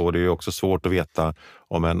relevans. Och det är också svårt att veta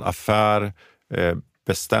om en affär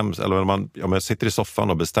bestäms, eller om jag sitter i soffan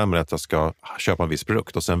och bestämmer att jag ska köpa en viss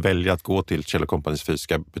produkt och sen väljer att gå till Kjell & Companies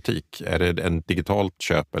fysiska butik. Är det en digitalt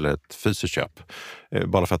köp eller ett fysiskt köp?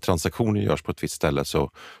 Bara för att transaktionen görs på ett visst ställe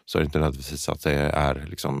så är det inte nödvändigtvis att det är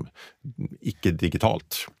liksom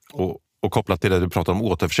icke-digitalt. Och kopplat till det du pratar om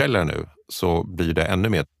återförsäljare nu så blir det ännu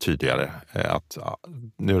mer tydligare att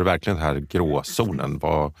nu är det verkligen den här gråzonen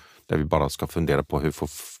där vi bara ska fundera på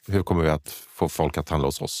hur kommer vi att få folk att handla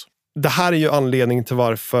hos oss. Det här är ju anledningen till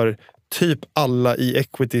varför typ alla i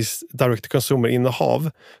Equities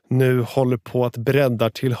direct-to-consumer-innehav nu håller på att bredda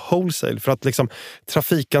till wholesale. För att liksom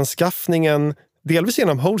trafikanskaffningen, delvis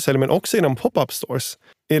genom wholesale men också genom pop-up stores,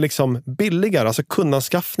 är liksom billigare. Alltså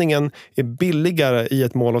kundanskaffningen är billigare i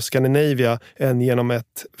ett Mall of Scandinavia än genom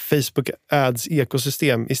ett Facebook Ads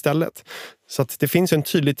ekosystem istället. Så att det finns ju en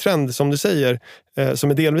tydlig trend, som du säger,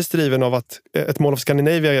 som är delvis driven av att ett Mall of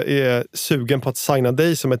Scandinavia är sugen på att signa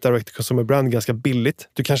dig som ett direct consumer brand ganska billigt.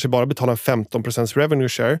 Du kanske bara betalar 15% revenue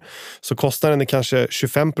share, så kostnaden är kanske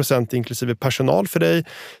 25% inklusive personal för dig,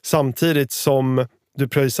 samtidigt som du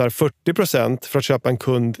pröjsar 40% för att köpa en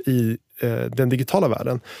kund i den digitala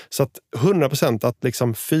världen. Så att 100% att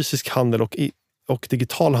liksom fysisk handel och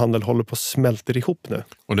digital handel håller på att smälta ihop nu.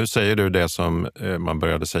 Och nu säger du det som man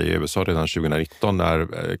började säga i USA redan 2019 när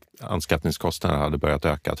anskaffningskostnaderna hade börjat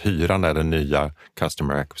öka, att hyran är den nya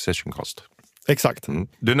customer acquisition cost. Exakt.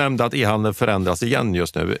 Du nämnde att e-handeln förändras igen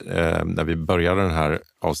just nu när vi började det här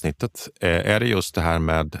avsnittet. Är det just det här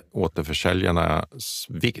med återförsäljarnas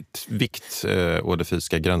vikt och det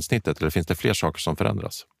fysiska gränssnittet, eller finns det fler saker som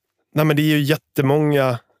förändras? Nej, men det är ju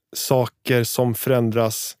jättemånga saker som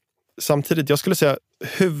förändras samtidigt. Jag skulle säga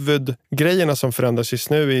huvudgrejerna som förändras just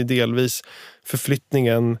nu är delvis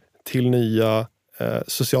förflyttningen till nya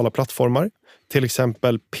sociala plattformar. Till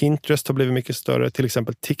exempel Pinterest har blivit mycket större. Till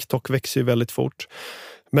exempel TikTok växer ju väldigt fort.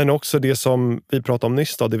 Men också det som vi pratade om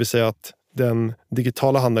nyss då, det vill säga att den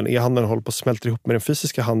digitala handeln, e-handeln, håller på att smälta ihop med den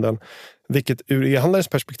fysiska handeln. Vilket ur e-handlarens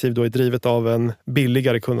perspektiv då är drivet av en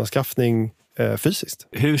billigare kundanskaffning fysiskt.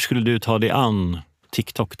 Hur skulle du ta dig an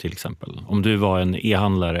TikTok till exempel? Om du var en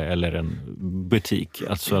e-handlare eller en butik.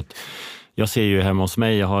 Alltså att jag ser ju hemma hos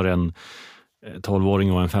mig, jag har en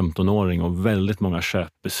 12-åring och en 15-åring och väldigt många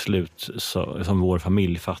köpbeslut som vår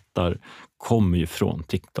familj fattar kommer ju från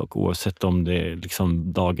TikTok, oavsett om det är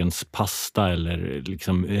liksom dagens pasta eller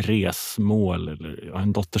liksom resmål eller jag har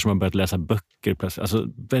en dotter som har börjat läsa böcker plötsligt. Alltså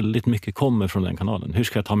väldigt mycket kommer från den kanalen. Hur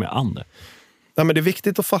ska jag ta mig an det? Nej, men det är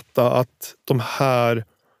viktigt att fatta att de här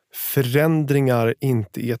förändringar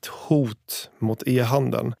inte är ett hot mot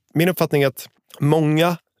e-handeln. Min uppfattning är att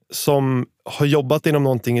många som har jobbat inom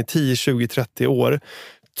någonting i 10, 20, 30 år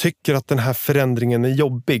tycker att den här förändringen är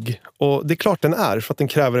jobbig. Och det är klart den är, för att den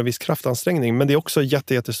kräver en viss kraftansträngning. Men det är också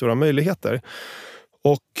jättestora möjligheter.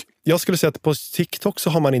 Och jag skulle säga att på TikTok så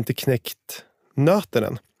har man inte knäckt nöten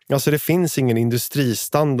än. Alltså det finns ingen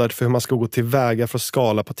industristandard för hur man ska gå tillväga för att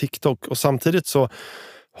skala på TikTok. Och samtidigt så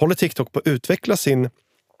håller TikTok på att utveckla sin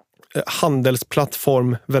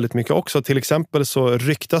handelsplattform väldigt mycket också. Till exempel så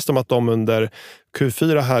ryktas det om att de under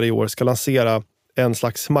Q4 här i år ska lansera en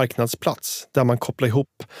slags marknadsplats där man kopplar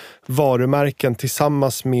ihop varumärken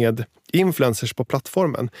tillsammans med influencers på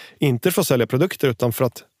plattformen. Inte för att sälja produkter utan för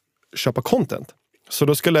att köpa content. Så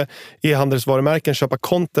då skulle e-handelsvarumärken köpa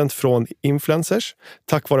content från influencers.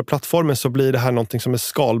 Tack vare plattformen så blir det här någonting som är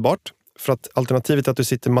skalbart. För att alternativet är att du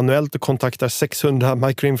sitter manuellt och kontaktar 600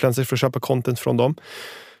 microinfluencers för att köpa content från dem.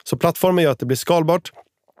 Så plattformen gör att det blir skalbart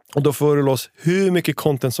och då får du loss hur mycket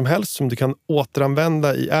content som helst som du kan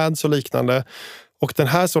återanvända i ads och liknande. Och den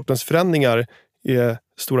här sortens förändringar är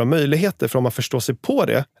stora möjligheter för om man förstår sig på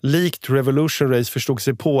det. Likt Revolution Race förstod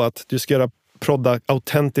sig på att du ska göra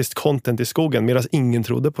autentiskt content i skogen medan ingen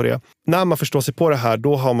trodde på det. När man förstår sig på det här,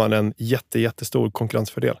 då har man en jättestor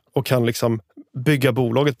konkurrensfördel och kan liksom bygga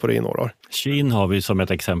bolaget på det i några år. Shein har vi som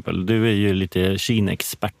ett exempel. Du är ju lite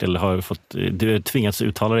Shein-expert eller du har tvingats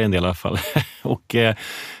uttala det en del i alla fall. Och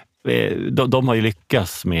de har ju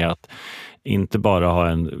lyckats med att inte bara ha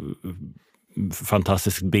en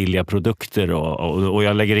fantastiskt billiga produkter och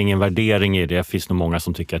jag lägger ingen värdering i det. Det finns nog många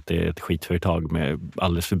som tycker att det är ett skitföretag med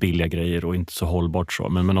alldeles för billiga grejer och inte så hållbart så.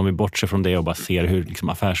 Men om vi bortser från det och bara ser hur liksom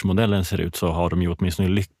affärsmodellen ser ut så har de ju åtminstone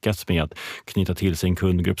lyckats med att knyta till sig en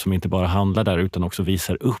kundgrupp som inte bara handlar där utan också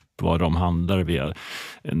visar upp vad de handlar via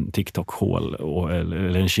en TikTok-hål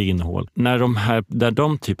eller en Shein-hål. Där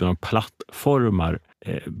de typen av plattformar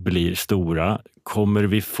blir stora, kommer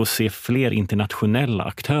vi få se fler internationella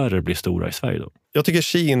aktörer bli stora i Sverige då? Jag tycker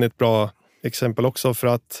Shein är ett bra exempel också för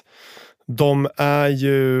att de är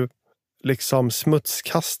ju liksom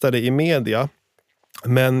smutskastade i media.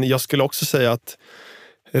 Men jag skulle också säga att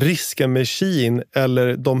risken med Shein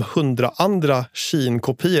eller de 100 andra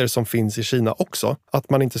Shein-kopior som finns i Kina också, att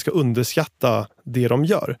man inte ska underskatta det de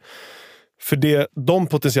gör. För det de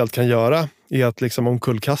potentiellt kan göra är att liksom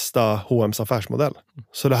omkullkasta H&M's affärsmodell.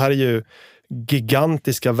 Så det här är ju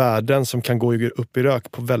gigantiska värden som kan gå upp i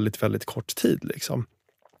rök på väldigt kort tid. Liksom.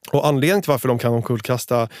 Och anledningen till varför de kan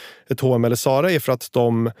omkullkasta ett H&M eller Zara är för att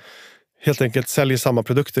de helt enkelt säljer samma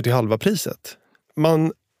produkter till halva priset.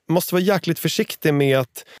 Man måste vara jäkligt försiktig med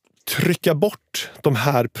att trycka bort de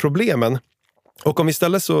här problemen. Och om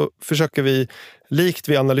istället så försöker vi, likt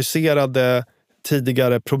vi analyserade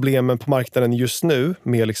tidigare problemen på marknaden just nu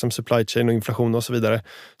med liksom supply chain och inflation och så vidare,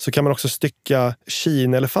 så kan man också stycka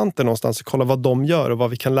Shein-elefanten någonstans och kolla vad de gör och vad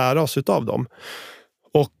vi kan lära oss utav dem.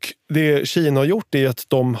 Och det Shein har gjort är att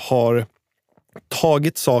de har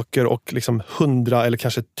tagit saker och liksom 100 eller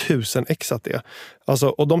kanske 1000xat det. Alltså,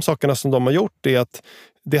 och de sakerna som de har gjort är att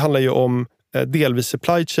det handlar ju om delvis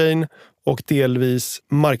supply chain och delvis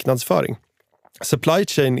marknadsföring. Supply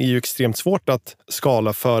chain är ju extremt svårt att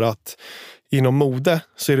skala för att inom mode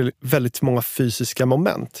så är det väldigt många fysiska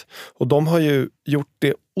moment. Och de har ju gjort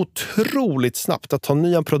det otroligt snabbt att ta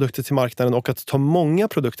nya produkter till marknaden och att ta många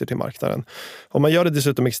produkter till marknaden. Och man gör det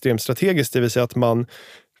dessutom extremt strategiskt, det vill säga att man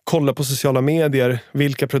kollar på sociala medier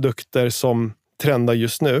vilka produkter som trendar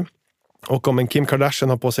just nu. Och om en Kim Kardashian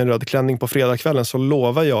har på sig en röd klänning på fredagskvällen så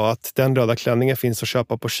lovar jag att den röda klänningen finns att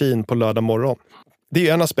köpa på Shein på lördag morgon. Det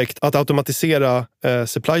är en aspekt, att automatisera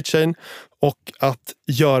supply chain och att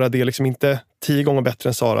göra det liksom inte 10 gånger bättre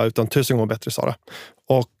än Zara utan 1000 gånger bättre än Zara.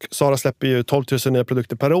 Och Zara släpper ju 12 000 nya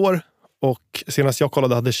produkter per år och senast jag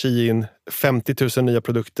kollade hade Shein 50 000 nya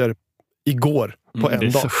produkter igår på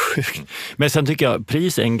en dag. Men sen tycker jag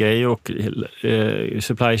pris är en grej och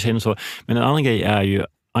supply chain och så. Men en annan grej är ju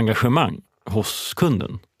engagemang hos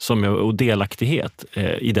kunden och delaktighet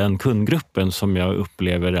i den kundgruppen som jag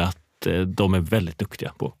upplever att de är väldigt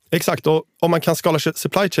duktiga på. Exakt, och om man kan skala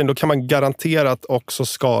supply chain då kan man garanterat också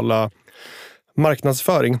skala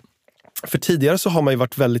marknadsföring. För tidigare så har man ju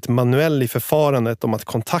varit väldigt manuell i förfarandet om att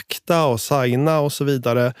kontakta och signa och så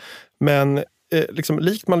vidare. Men liksom,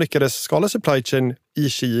 likt man lyckades skala supply chain i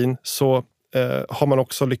Shein så har man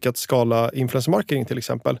också lyckats skala influencer marketing till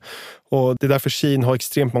exempel. Och det är därför Shein har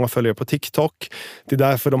extremt många följare på TikTok. Det är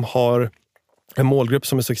därför de har en målgrupp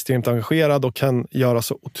som är så extremt engagerad och kan göra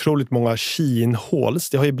så otroligt många Shein-hauls.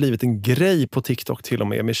 Det har ju blivit en grej på TikTok till och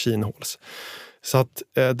med Shein-hauls. Så att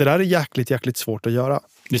det där är jäkligt svårt att göra.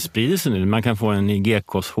 Det sprider sig nu. Man kan få en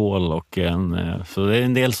GKs-haul och så det är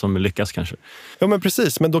en del som lyckas kanske. Ja men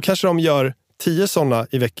precis, men då kanske de gör 10 sådana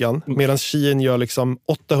i veckan medan Shein gör liksom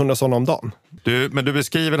 800 sådana om dagen. Men du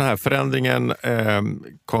beskriver den här förändringen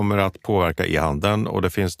kommer att påverka e-handeln och det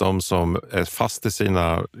finns de som är fast i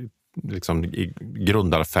sina liksom, i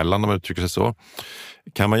grundarfällan om man uttrycker sig så.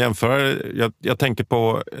 Kan man jämföra, jag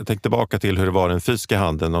tänker tillbaka till hur det var den fysiska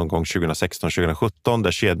handeln någon gång 2016-2017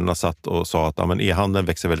 där kedjorna satt och sa att e-handeln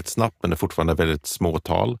växer väldigt snabbt men det är fortfarande väldigt små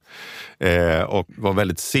tal och var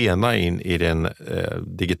väldigt sena in i den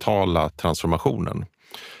digitala transformationen.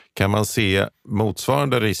 Kan man se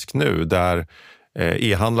motsvarande risk nu där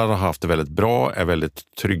e-handlarna har haft det väldigt bra, är väldigt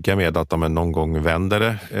trygga med att de någon gång vänder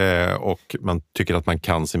det och man tycker att man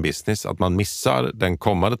kan sin business, att man missar den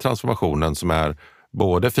kommande transformationen som är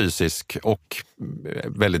både fysisk och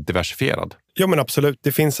väldigt diversifierad? Ja men absolut,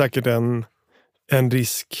 det finns säkert en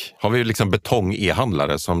risk. Har vi liksom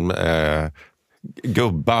betong-e-handlare som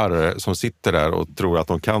gubbar som sitter där och tror att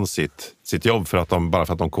de kan sitt jobb bara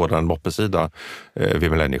för att de kodar en moppesida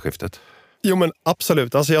vid millennieskiftet? Jo men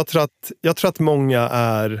absolut, alltså jag tror att många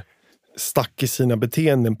är stack i sina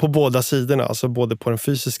beteenden på båda sidorna, alltså både på den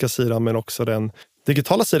fysiska sidan men också den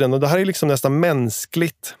digitala sidan. Och det här är liksom nästan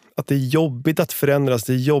mänskligt, att det är jobbigt att förändras,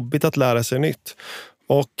 det är jobbigt att lära sig nytt.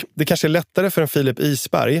 Och det kanske är lättare för en Filip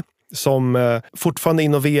Isberg som fortfarande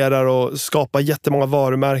innoverar och skapar jättemånga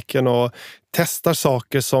varumärken och testar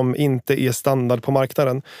saker som inte är standard på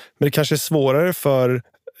marknaden. Men det kanske är svårare för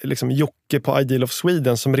liksom Jocke på Ideal of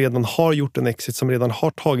Sweden som redan har gjort en exit, som redan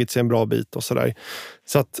har tagit sig en bra bit och sådär.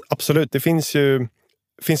 Så att absolut, det finns ju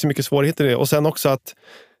mycket svårigheter i det. Och sen också att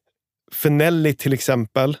för Nelly till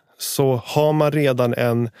exempel så har man redan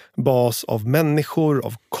en bas av människor,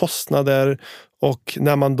 av kostnader och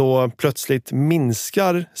när man då plötsligt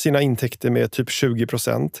minskar sina intäkter med typ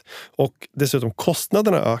 20% och dessutom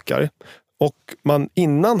kostnaderna ökar och man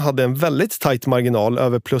innan hade en väldigt tajt marginal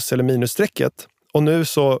över plus- eller minusstrecket och nu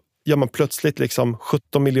så gör man plötsligt liksom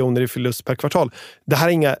 17 miljoner i förlust per kvartal. Det här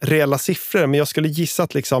är inga reella siffror, men jag skulle gissa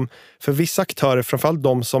att liksom för vissa aktörer, framförallt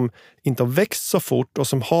de som inte har växt så fort och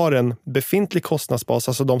som har en befintlig kostnadsbas,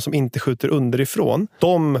 alltså de som inte skjuter underifrån,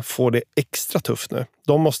 de får det extra tufft nu.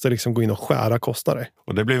 De måste liksom gå in och skära kostnader.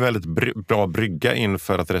 Och det blir väldigt bra brygga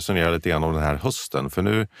inför att resonera lite grann om den här hösten, för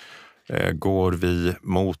nu går vi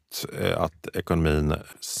mot att ekonomin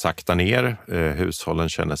saktar ner, hushållen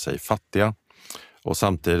känner sig fattiga. Och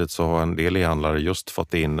samtidigt så har en del e-handlare just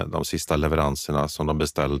fått in de sista leveranserna som de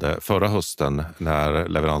beställde förra hösten när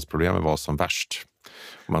leveransproblemen var som värst.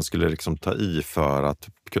 Man skulle liksom ta i för att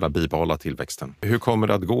kunna bibehålla tillväxten. Hur kommer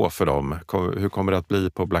det att gå för dem? Hur kommer det att bli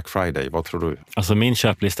på Black Friday? Vad tror du? Alltså min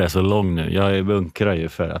köplista är så lång nu. Jag bunkrar ju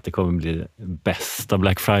för att det kommer bli bästa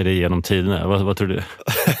Black Friday genom tiderna. Vad tror du?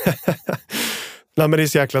 Nej, men det är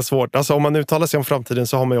så jäkla svårt. Alltså om man uttalar sig om framtiden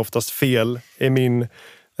så har man ju oftast fel i min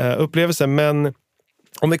upplevelse. Men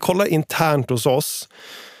om vi kollar internt hos oss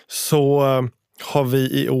så har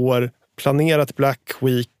vi i år planerat Black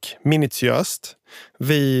Week minutiöst.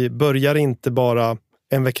 Vi börjar inte bara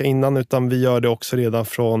en vecka innan, utan vi gör det också redan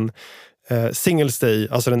från Singles Day,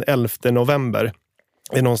 alltså den 11 november.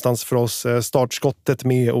 Det är någonstans för oss startskottet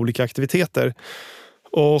med olika aktiviteter.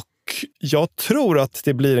 Och jag tror att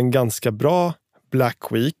det blir en ganska bra Black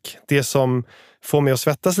Week. Det som får mig att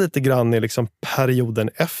svettas lite grann är liksom perioden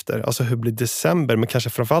efter. Alltså hur blir december, men kanske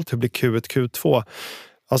framförallt hur blir Q1, Q2?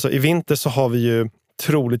 Alltså i vinter så har vi ju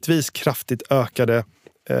troligtvis kraftigt ökade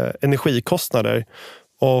energikostnader.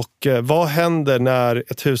 Och vad händer när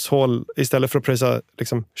ett hushåll istället för att pröjsa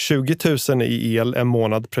liksom 20 000 i el en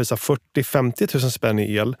månad pröjsar 40-50 000 spänn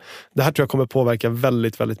i el? Det här tror jag kommer påverka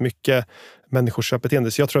väldigt, väldigt mycket människors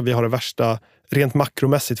köpbeteende. Så jag tror att vi har det värsta rent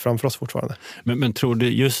makromässigt framför oss fortfarande. Men tror du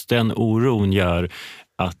just den oron gör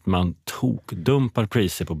att man tokdumpar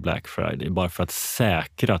priser på Black Friday bara för att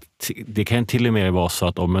säkra att det kan till och med vara så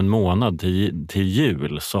att om en månad till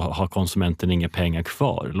jul så har konsumenten inga pengar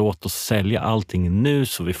kvar. Låt oss sälja allting nu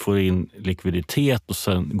så vi får in likviditet och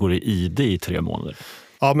sen går det i 3 månader.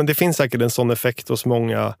 Ja, men det finns säkert en sån effekt hos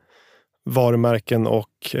många varumärken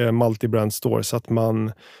och multibrand stores att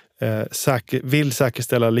man vill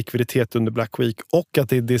säkerställa likviditet under Black Week och att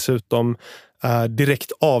det dessutom är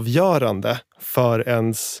direkt avgörande för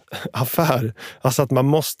ens affär. Alltså att man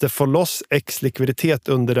måste få loss likviditet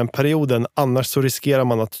under den perioden, annars så riskerar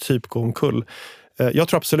man att typ gå omkull. Jag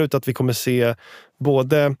tror absolut att vi kommer se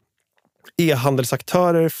både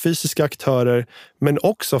e-handelsaktörer, fysiska aktörer, men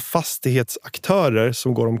också fastighetsaktörer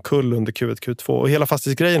som går omkull under Q1, Q2. Och hela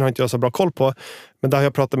fastighetsgrejen har inte jag så bra koll på, men där har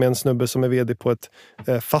jag pratat med en snubbe som är vd på ett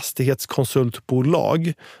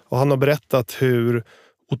fastighetskonsultbolag och han har berättat hur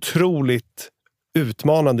otroligt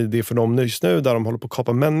utmanande det är för dem nyss nu, där de håller på att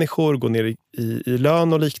kapa människor, gå ner i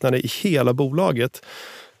lön och liknande i hela bolaget.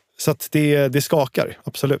 Så att det skakar,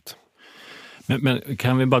 absolut. Men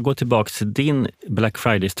kan vi bara gå tillbaka till din Black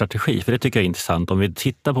Friday-strategi? För det tycker jag är intressant. Om vi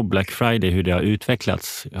tittar på Black Friday, hur det har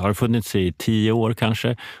utvecklats. Har det funnits i 10 år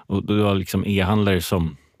kanske? Och du har liksom e-handlare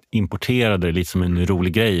som importerade det lite som en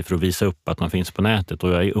rolig grej för att visa upp att man finns på nätet. Och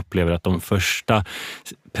jag upplever att de första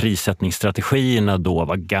prissättningsstrategierna då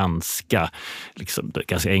var ganska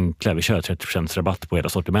enkla. Vi kör 30% rabatt på hela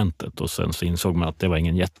sortimentet och sen så insåg man att det var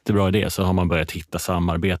ingen jättebra idé. Så har man börjat hitta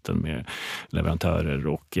samarbeten med leverantörer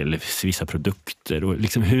och vissa produkter. Och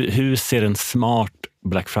liksom, hur ser en smart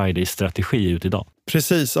Black Friday-strategi ut idag?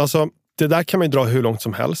 Precis, alltså det där kan man ju dra hur långt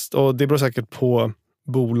som helst och det beror säkert på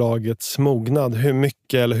bolagets mognad, hur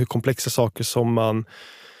mycket eller hur komplexa saker som man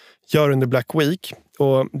gör under Black Week.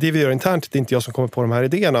 Och det vi gör internt, det är inte jag som kommer på de här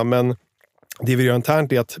idéerna, men det vi gör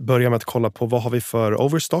internt är att börja med att kolla på vad har vi för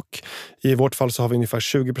overstock. I vårt fall så har vi ungefär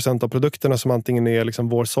 20% av produkterna som antingen är liksom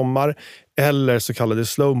vår sommar eller så kallade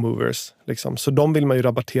slow movers. Liksom. Så de vill man ju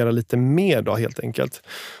rabattera lite mer då helt enkelt.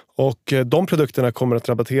 Och de produkterna kommer att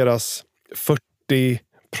rabatteras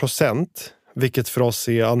 40%. Vilket för oss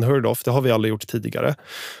är unheard of. Det har vi aldrig gjort tidigare.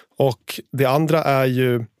 Och det andra är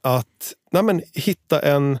ju att hitta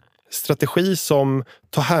en strategi som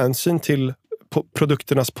tar hänsyn till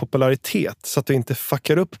produkternas popularitet. Så att du inte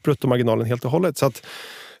fuckar upp bruttomarginalen helt och hållet. Så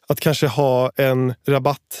att kanske ha en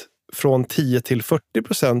rabatt från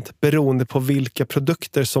 10-40% beroende på vilka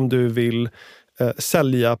produkter som du vill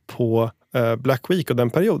sälja på Black Week och den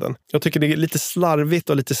perioden. Jag tycker det är lite slarvigt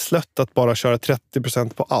och lite slött att bara köra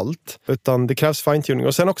 30% på allt. Utan det krävs fine-tuning.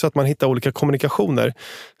 Och sen också att man hittar olika kommunikationer.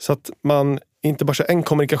 Så att man inte bara kör en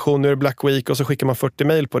kommunikation, nu är det Black Week och så skickar man 40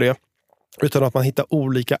 mejl på det. Utan att man hittar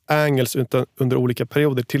olika angles under olika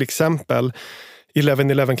perioder. Till exempel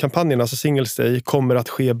 11-11-kampanjen, alltså Singles Day, kommer att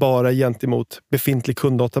ske bara gentemot befintlig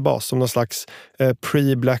kunddatabas som någon slags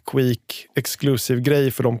pre-Black Week exclusive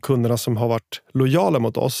grej för de kunderna som har varit lojala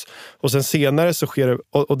mot oss. Och sen senare så sker det,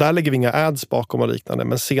 och där lägger vi inga ads bakom och liknande,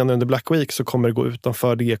 men senare under Black Week så kommer det gå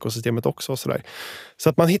utanför det ekosystemet också. Och så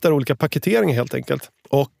att man hittar olika paketeringar helt enkelt.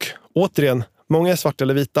 Och återigen, många är svarta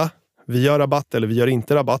eller vita. Vi gör rabatt eller vi gör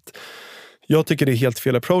inte rabatt. Jag tycker det är helt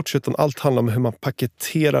fel approach, utan allt handlar om hur man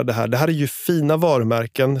paketerar det här. Det här är ju fina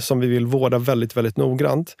varumärken som vi vill vårda väldigt, väldigt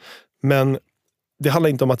noggrant. Men det handlar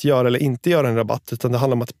inte om att göra eller inte göra en rabatt, utan det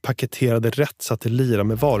handlar om att paketera det rätt så att det lirar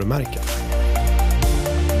med varumärken.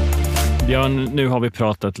 Björn, nu har vi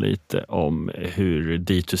pratat lite om hur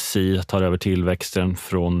D2C tar över tillväxten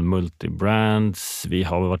från multibrands. Vi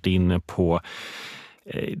har varit inne på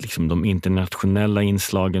liksom de internationella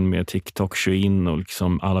inslagen med TikTok, Shein och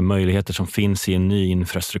liksom alla möjligheter som finns i en ny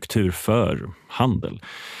infrastruktur för handel.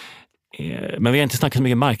 Men vi har inte snackat så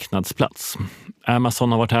mycket marknadsplats.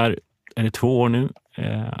 Amazon har varit här, är det 2 år nu?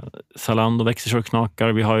 Zalando växer så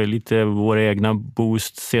knakar. Vi har ju lite våra egna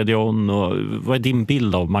Boost, CDON. Och vad är din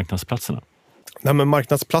bild av marknadsplatserna? Nej, men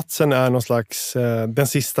marknadsplatsen är någon slags den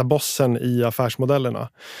sista bossen i affärsmodellerna.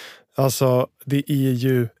 Alltså det är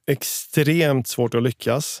ju extremt svårt att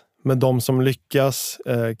lyckas, men de som lyckas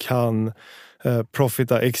kan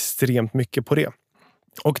profita extremt mycket på det.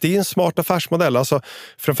 Och det är en smart affärsmodell. Alltså,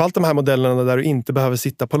 framförallt de här modellerna där du inte behöver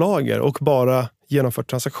sitta på lager och bara genomföra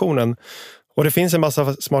transaktionen. Och det finns en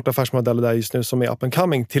massa smarta affärsmodeller där just nu som är up and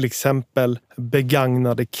coming. Till exempel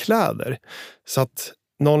begagnade kläder. Så att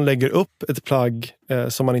någon lägger upp ett plagg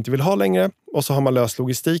som man inte vill ha längre. Och så har man löst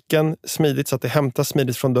logistiken smidigt så att det hämtas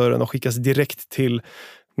smidigt från dörren och skickas direkt till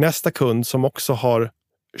nästa kund som också har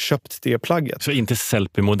köpt det plagget. Så inte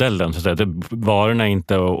Sellpy-modellen, så att säga. Varorna är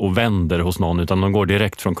inte och vänder hos någon utan de går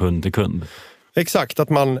direkt från kund till kund. Exakt, att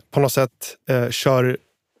man på något sätt kör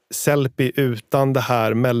Sellpy utan det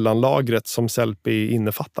här mellanlagret som Sellpy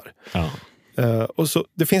innefattar. Ja. Och så,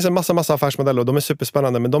 det finns en massa affärsmodeller och de är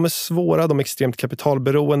superspännande, men de är svåra, de är extremt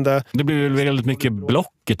kapitalberoende. Det blir väl väldigt mycket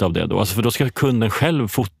blocket av det då, alltså för då ska kunden själv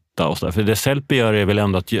fota och så där. För det Sellpy gör är väl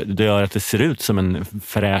ändå att det gör att det ser ut som en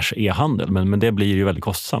fräsch e-handel, men det blir ju väldigt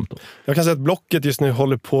kostsamt då. Jag kan säga att Blocket just nu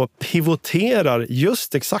håller på att pivoterar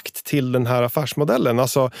just exakt till den här affärsmodellen.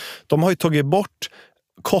 Alltså, de har ju tagit bort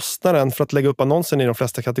kostnaden för att lägga upp annonsen i de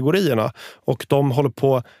flesta kategorierna och de håller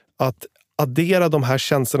på att addera de här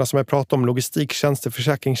tjänsterna som jag pratade om, logistiktjänster,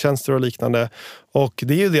 försäkringstjänster och liknande. Och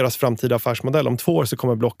det är ju deras framtida affärsmodell. Om 2 år så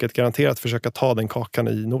kommer Blocket garanterat försöka ta den kakan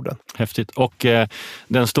i Norden. Häftigt. Och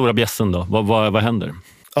den stora bjässen då? Vad händer?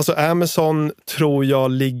 Alltså Amazon tror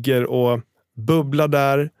jag ligger och bubblar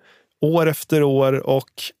där år efter år och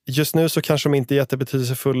just nu så kanske de inte är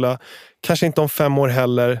jättebetydelsefulla. Kanske inte om 5 år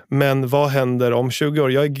heller, men vad händer om 20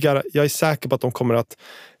 år? Jag är säker på att de kommer att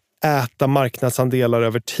äta marknadsandelar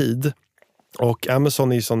över tid. Och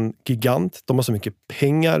Amazon är ju sån gigant. De har så mycket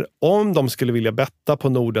pengar. Om de skulle vilja betta på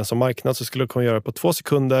Norden som marknad så skulle de kunna göra det på 2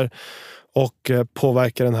 sekunder och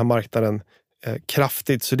påverka den här marknaden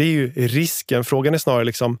kraftigt. Så det är ju risken. Frågan är snarare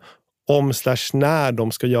liksom om/när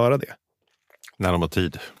de ska göra det. När de har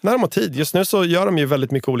tid. När de har tid. Just nu så gör de ju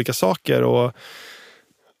väldigt mycket olika saker och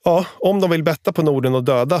ja, om de vill betta på Norden och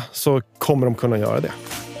döda så kommer de kunna göra det.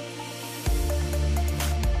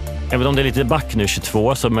 Även om det är lite back nu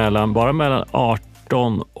 22 så bara mellan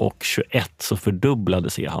 18 och 21 så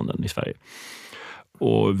fördubblades e-handeln i Sverige.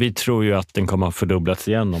 Och vi tror ju att den kommer att fördubblats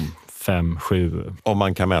igen om 5-7. Om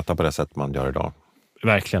man kan mäta på det sätt man gör idag.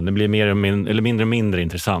 Verkligen, det blir mindre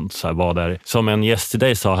intressant. Så här, vad där. Som en gäst till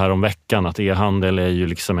dig sa här om veckan att e-handel är ju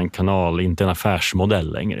liksom en kanal, inte en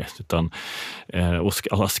affärsmodell längre. Utan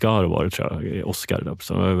Oskar var det tror jag, Oskar,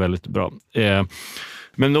 så det var väldigt bra.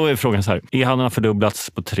 Men då är frågan så här, e-handeln har fördubblats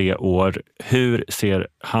på 3 år. Hur ser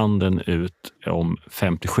handeln ut om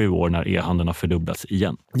 57 år när e-handeln har fördubblats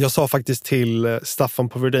igen? Jag sa faktiskt till Staffan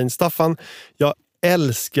på Verdin, Staffan, jag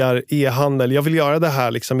älskar e-handel. Jag vill göra det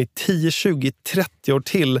här liksom i 10, 20, 30 år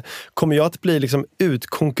till. Kommer jag att bli liksom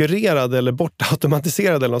utkonkurrerad eller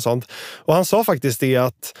bortautomatiserad eller något sånt? Och han sa faktiskt det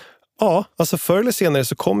att ja, alltså förr eller senare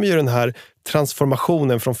så kommer ju den här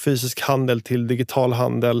transformationen från fysisk handel till digital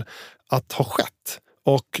handel att ha skett.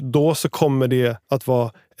 Och då så kommer det att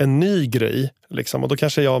vara en ny grej. Liksom. Och då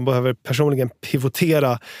kanske jag behöver personligen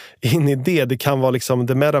pivotera in i det. Det kan vara liksom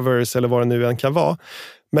the metaverse eller vad det nu än kan vara.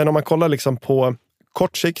 Men om man kollar liksom på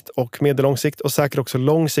kort sikt och medellång sikt och säkert också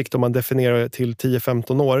lång sikt om man definierar det till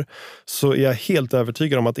 10-15 år så är jag helt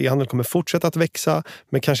övertygad om att e-handel kommer fortsätta att växa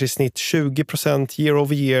med kanske i snitt 20% year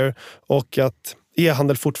over year och att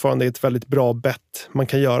e-handel fortfarande är ett väldigt bra bett man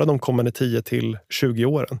kan göra de kommande 10-20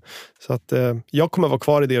 åren. Så att jag kommer vara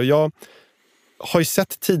kvar i det och jag har ju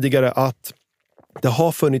sett tidigare att det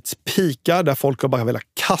har funnits pikar där folk har bara velat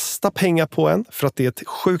kasta pengar på en för att det är ett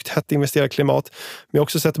sjukt hett investerarklimat. Men jag har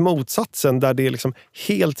också sett motsatsen där det är liksom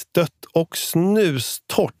helt dött och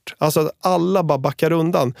snustort. Alltså att alla bara backar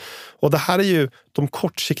undan. Och det här är ju de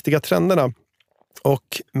kortsiktiga trenderna.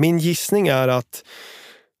 Och min gissning är att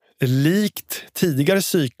likt tidigare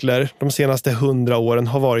cykler de senaste 100 åren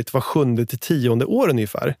har varit var 7:e till 10:e år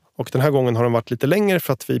ungefär. Och den här gången har den varit lite längre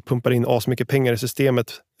för att vi pumpar in asmycket pengar i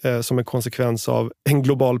systemet som en konsekvens av en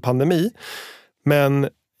global pandemi. Men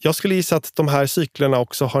jag skulle gissa att de här cyklerna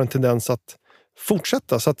också har en tendens att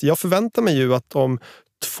fortsätta. Så att jag förväntar mig ju att om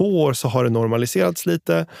 2 år så har det normaliserats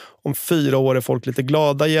lite. Om 4 år är folk lite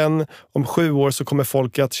glada igen. Om 7 år så kommer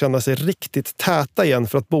folk att känna sig riktigt täta igen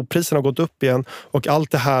för att bopriserna har gått upp igen. Och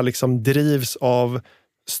allt det här liksom drivs av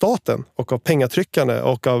staten och av pengatryckande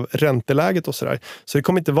och av ränteläget och sådär. Så det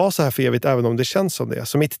kommer inte vara så här för evigt även om det känns som det.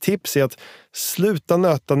 Så mitt tips är att sluta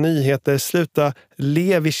nöta nyheter, sluta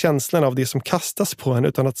leva i känslan av det som kastas på en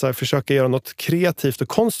utan att så här, försöka göra något kreativt och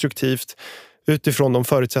konstruktivt utifrån de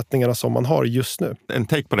förutsättningarna som man har just nu. En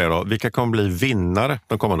take på det då. Vilka kommer bli vinnare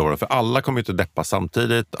de kommande åren? För alla kommer inte deppa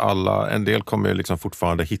samtidigt. En del kommer liksom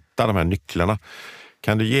fortfarande hitta de här nycklarna.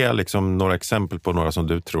 Kan du ge liksom några exempel på några som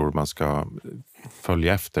du tror man ska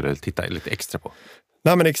följa efter eller titta lite extra på?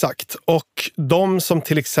 Nej, men exakt. Och de som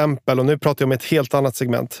till exempel, och nu pratar jag om ett helt annat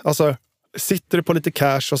segment, alltså sitter du på lite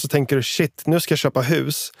cash och så tänker du shit, nu ska jag köpa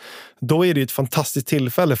hus. Då är det ett fantastiskt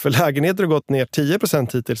tillfälle, för lägenheter har gått ner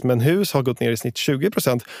 10% hittills, men hus har gått ner i snitt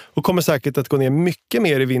 20% och kommer säkert att gå ner mycket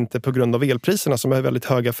mer i vinter på grund av elpriserna som är väldigt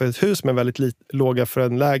höga för ett hus men väldigt låga för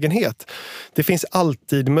en lägenhet. Det finns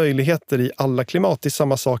alltid möjligheter i alla klimat. Det är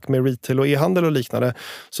samma sak med retail och e-handel och liknande.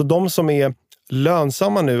 Så de som är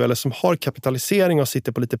lönsamma nu eller som har kapitalisering och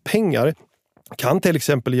sitter på lite pengar kan till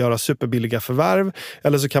exempel göra superbilliga förvärv,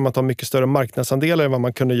 eller så kan man ta mycket större marknadsandelar än vad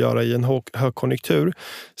man kunde göra i en högkonjunktur.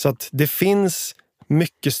 Så att det finns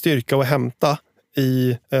mycket styrka att hämta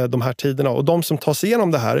i de här tiderna. Och de som tar sig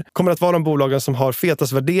igenom det här kommer att vara de bolagen som har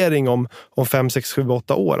fetast värdering om 5, 6, 7,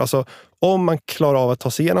 8 år. Alltså om man klarar av att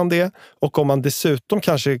ta sig igenom det och om man dessutom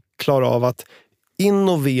kanske klarar av att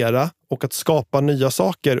innovera och att skapa nya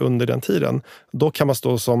saker under den tiden, då kan man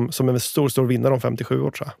stå som en stor vinnare om 5-7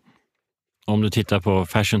 år, tror jag. Om du tittar på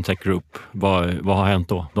Fashion Tech Group, vad har hänt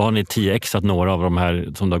då? Då har ni 10x några av de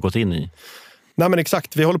här som du har gått in i. Nej, men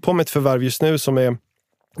exakt. Vi håller på med ett förvärv just nu som är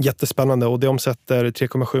jättespännande och det omsätter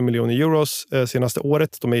 3,7 miljoner euros senaste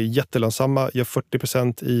året. De är jättelönsamma, gör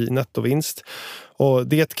 40% i nettovinst. Och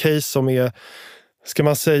det är ett case som är, ska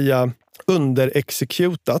man säga,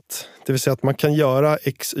 underexekutat. Det vill säga att man kan göra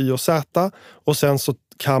X, Y och Z och sen så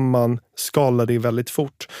kan man skala det väldigt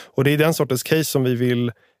fort. Och det är den sortens case som vi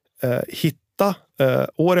vill hitta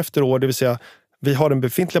år efter år. Det vill säga, vi har den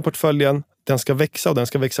befintliga portföljen, den ska växa och den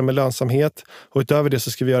ska växa med lönsamhet. Och utöver det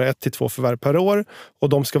så ska vi göra 1-2 förvärv per år och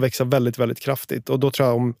de ska växa väldigt, väldigt kraftigt. Och då tror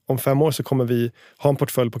jag om 5 år så kommer vi ha en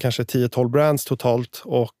portfölj på kanske 10-12 brands totalt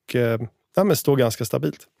och stå ganska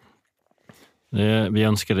stabilt. Vi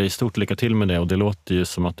önskar dig stort lycka till med det och det låter ju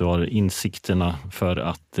som att du har insikterna för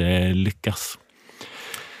att lyckas.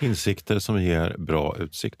 Insikter som ger bra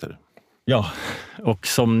utsikter. Ja, och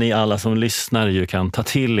som ni alla som lyssnar ju kan ta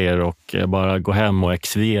till er och bara gå hem och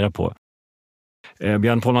exviera på.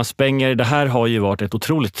 Björn Pollman Spenger, det här har ju varit ett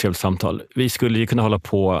otroligt trevligt samtal. Vi skulle ju kunna hålla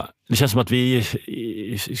på, det känns som att vi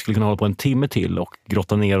skulle kunna hålla på en timme till och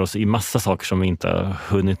grotta ner oss i massa saker som vi inte har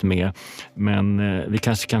hunnit med. Men vi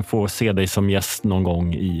kanske kan få se dig som gäst någon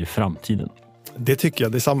gång i framtiden. Det tycker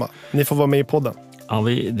jag, det är samma. Ni får vara med i podden. Ja,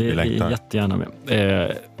 det är jättegärna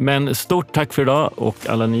med. Men stort tack för idag och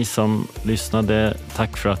alla ni som lyssnade,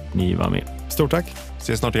 tack för att ni var med. Stort tack.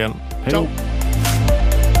 Ses snart igen. Hej då.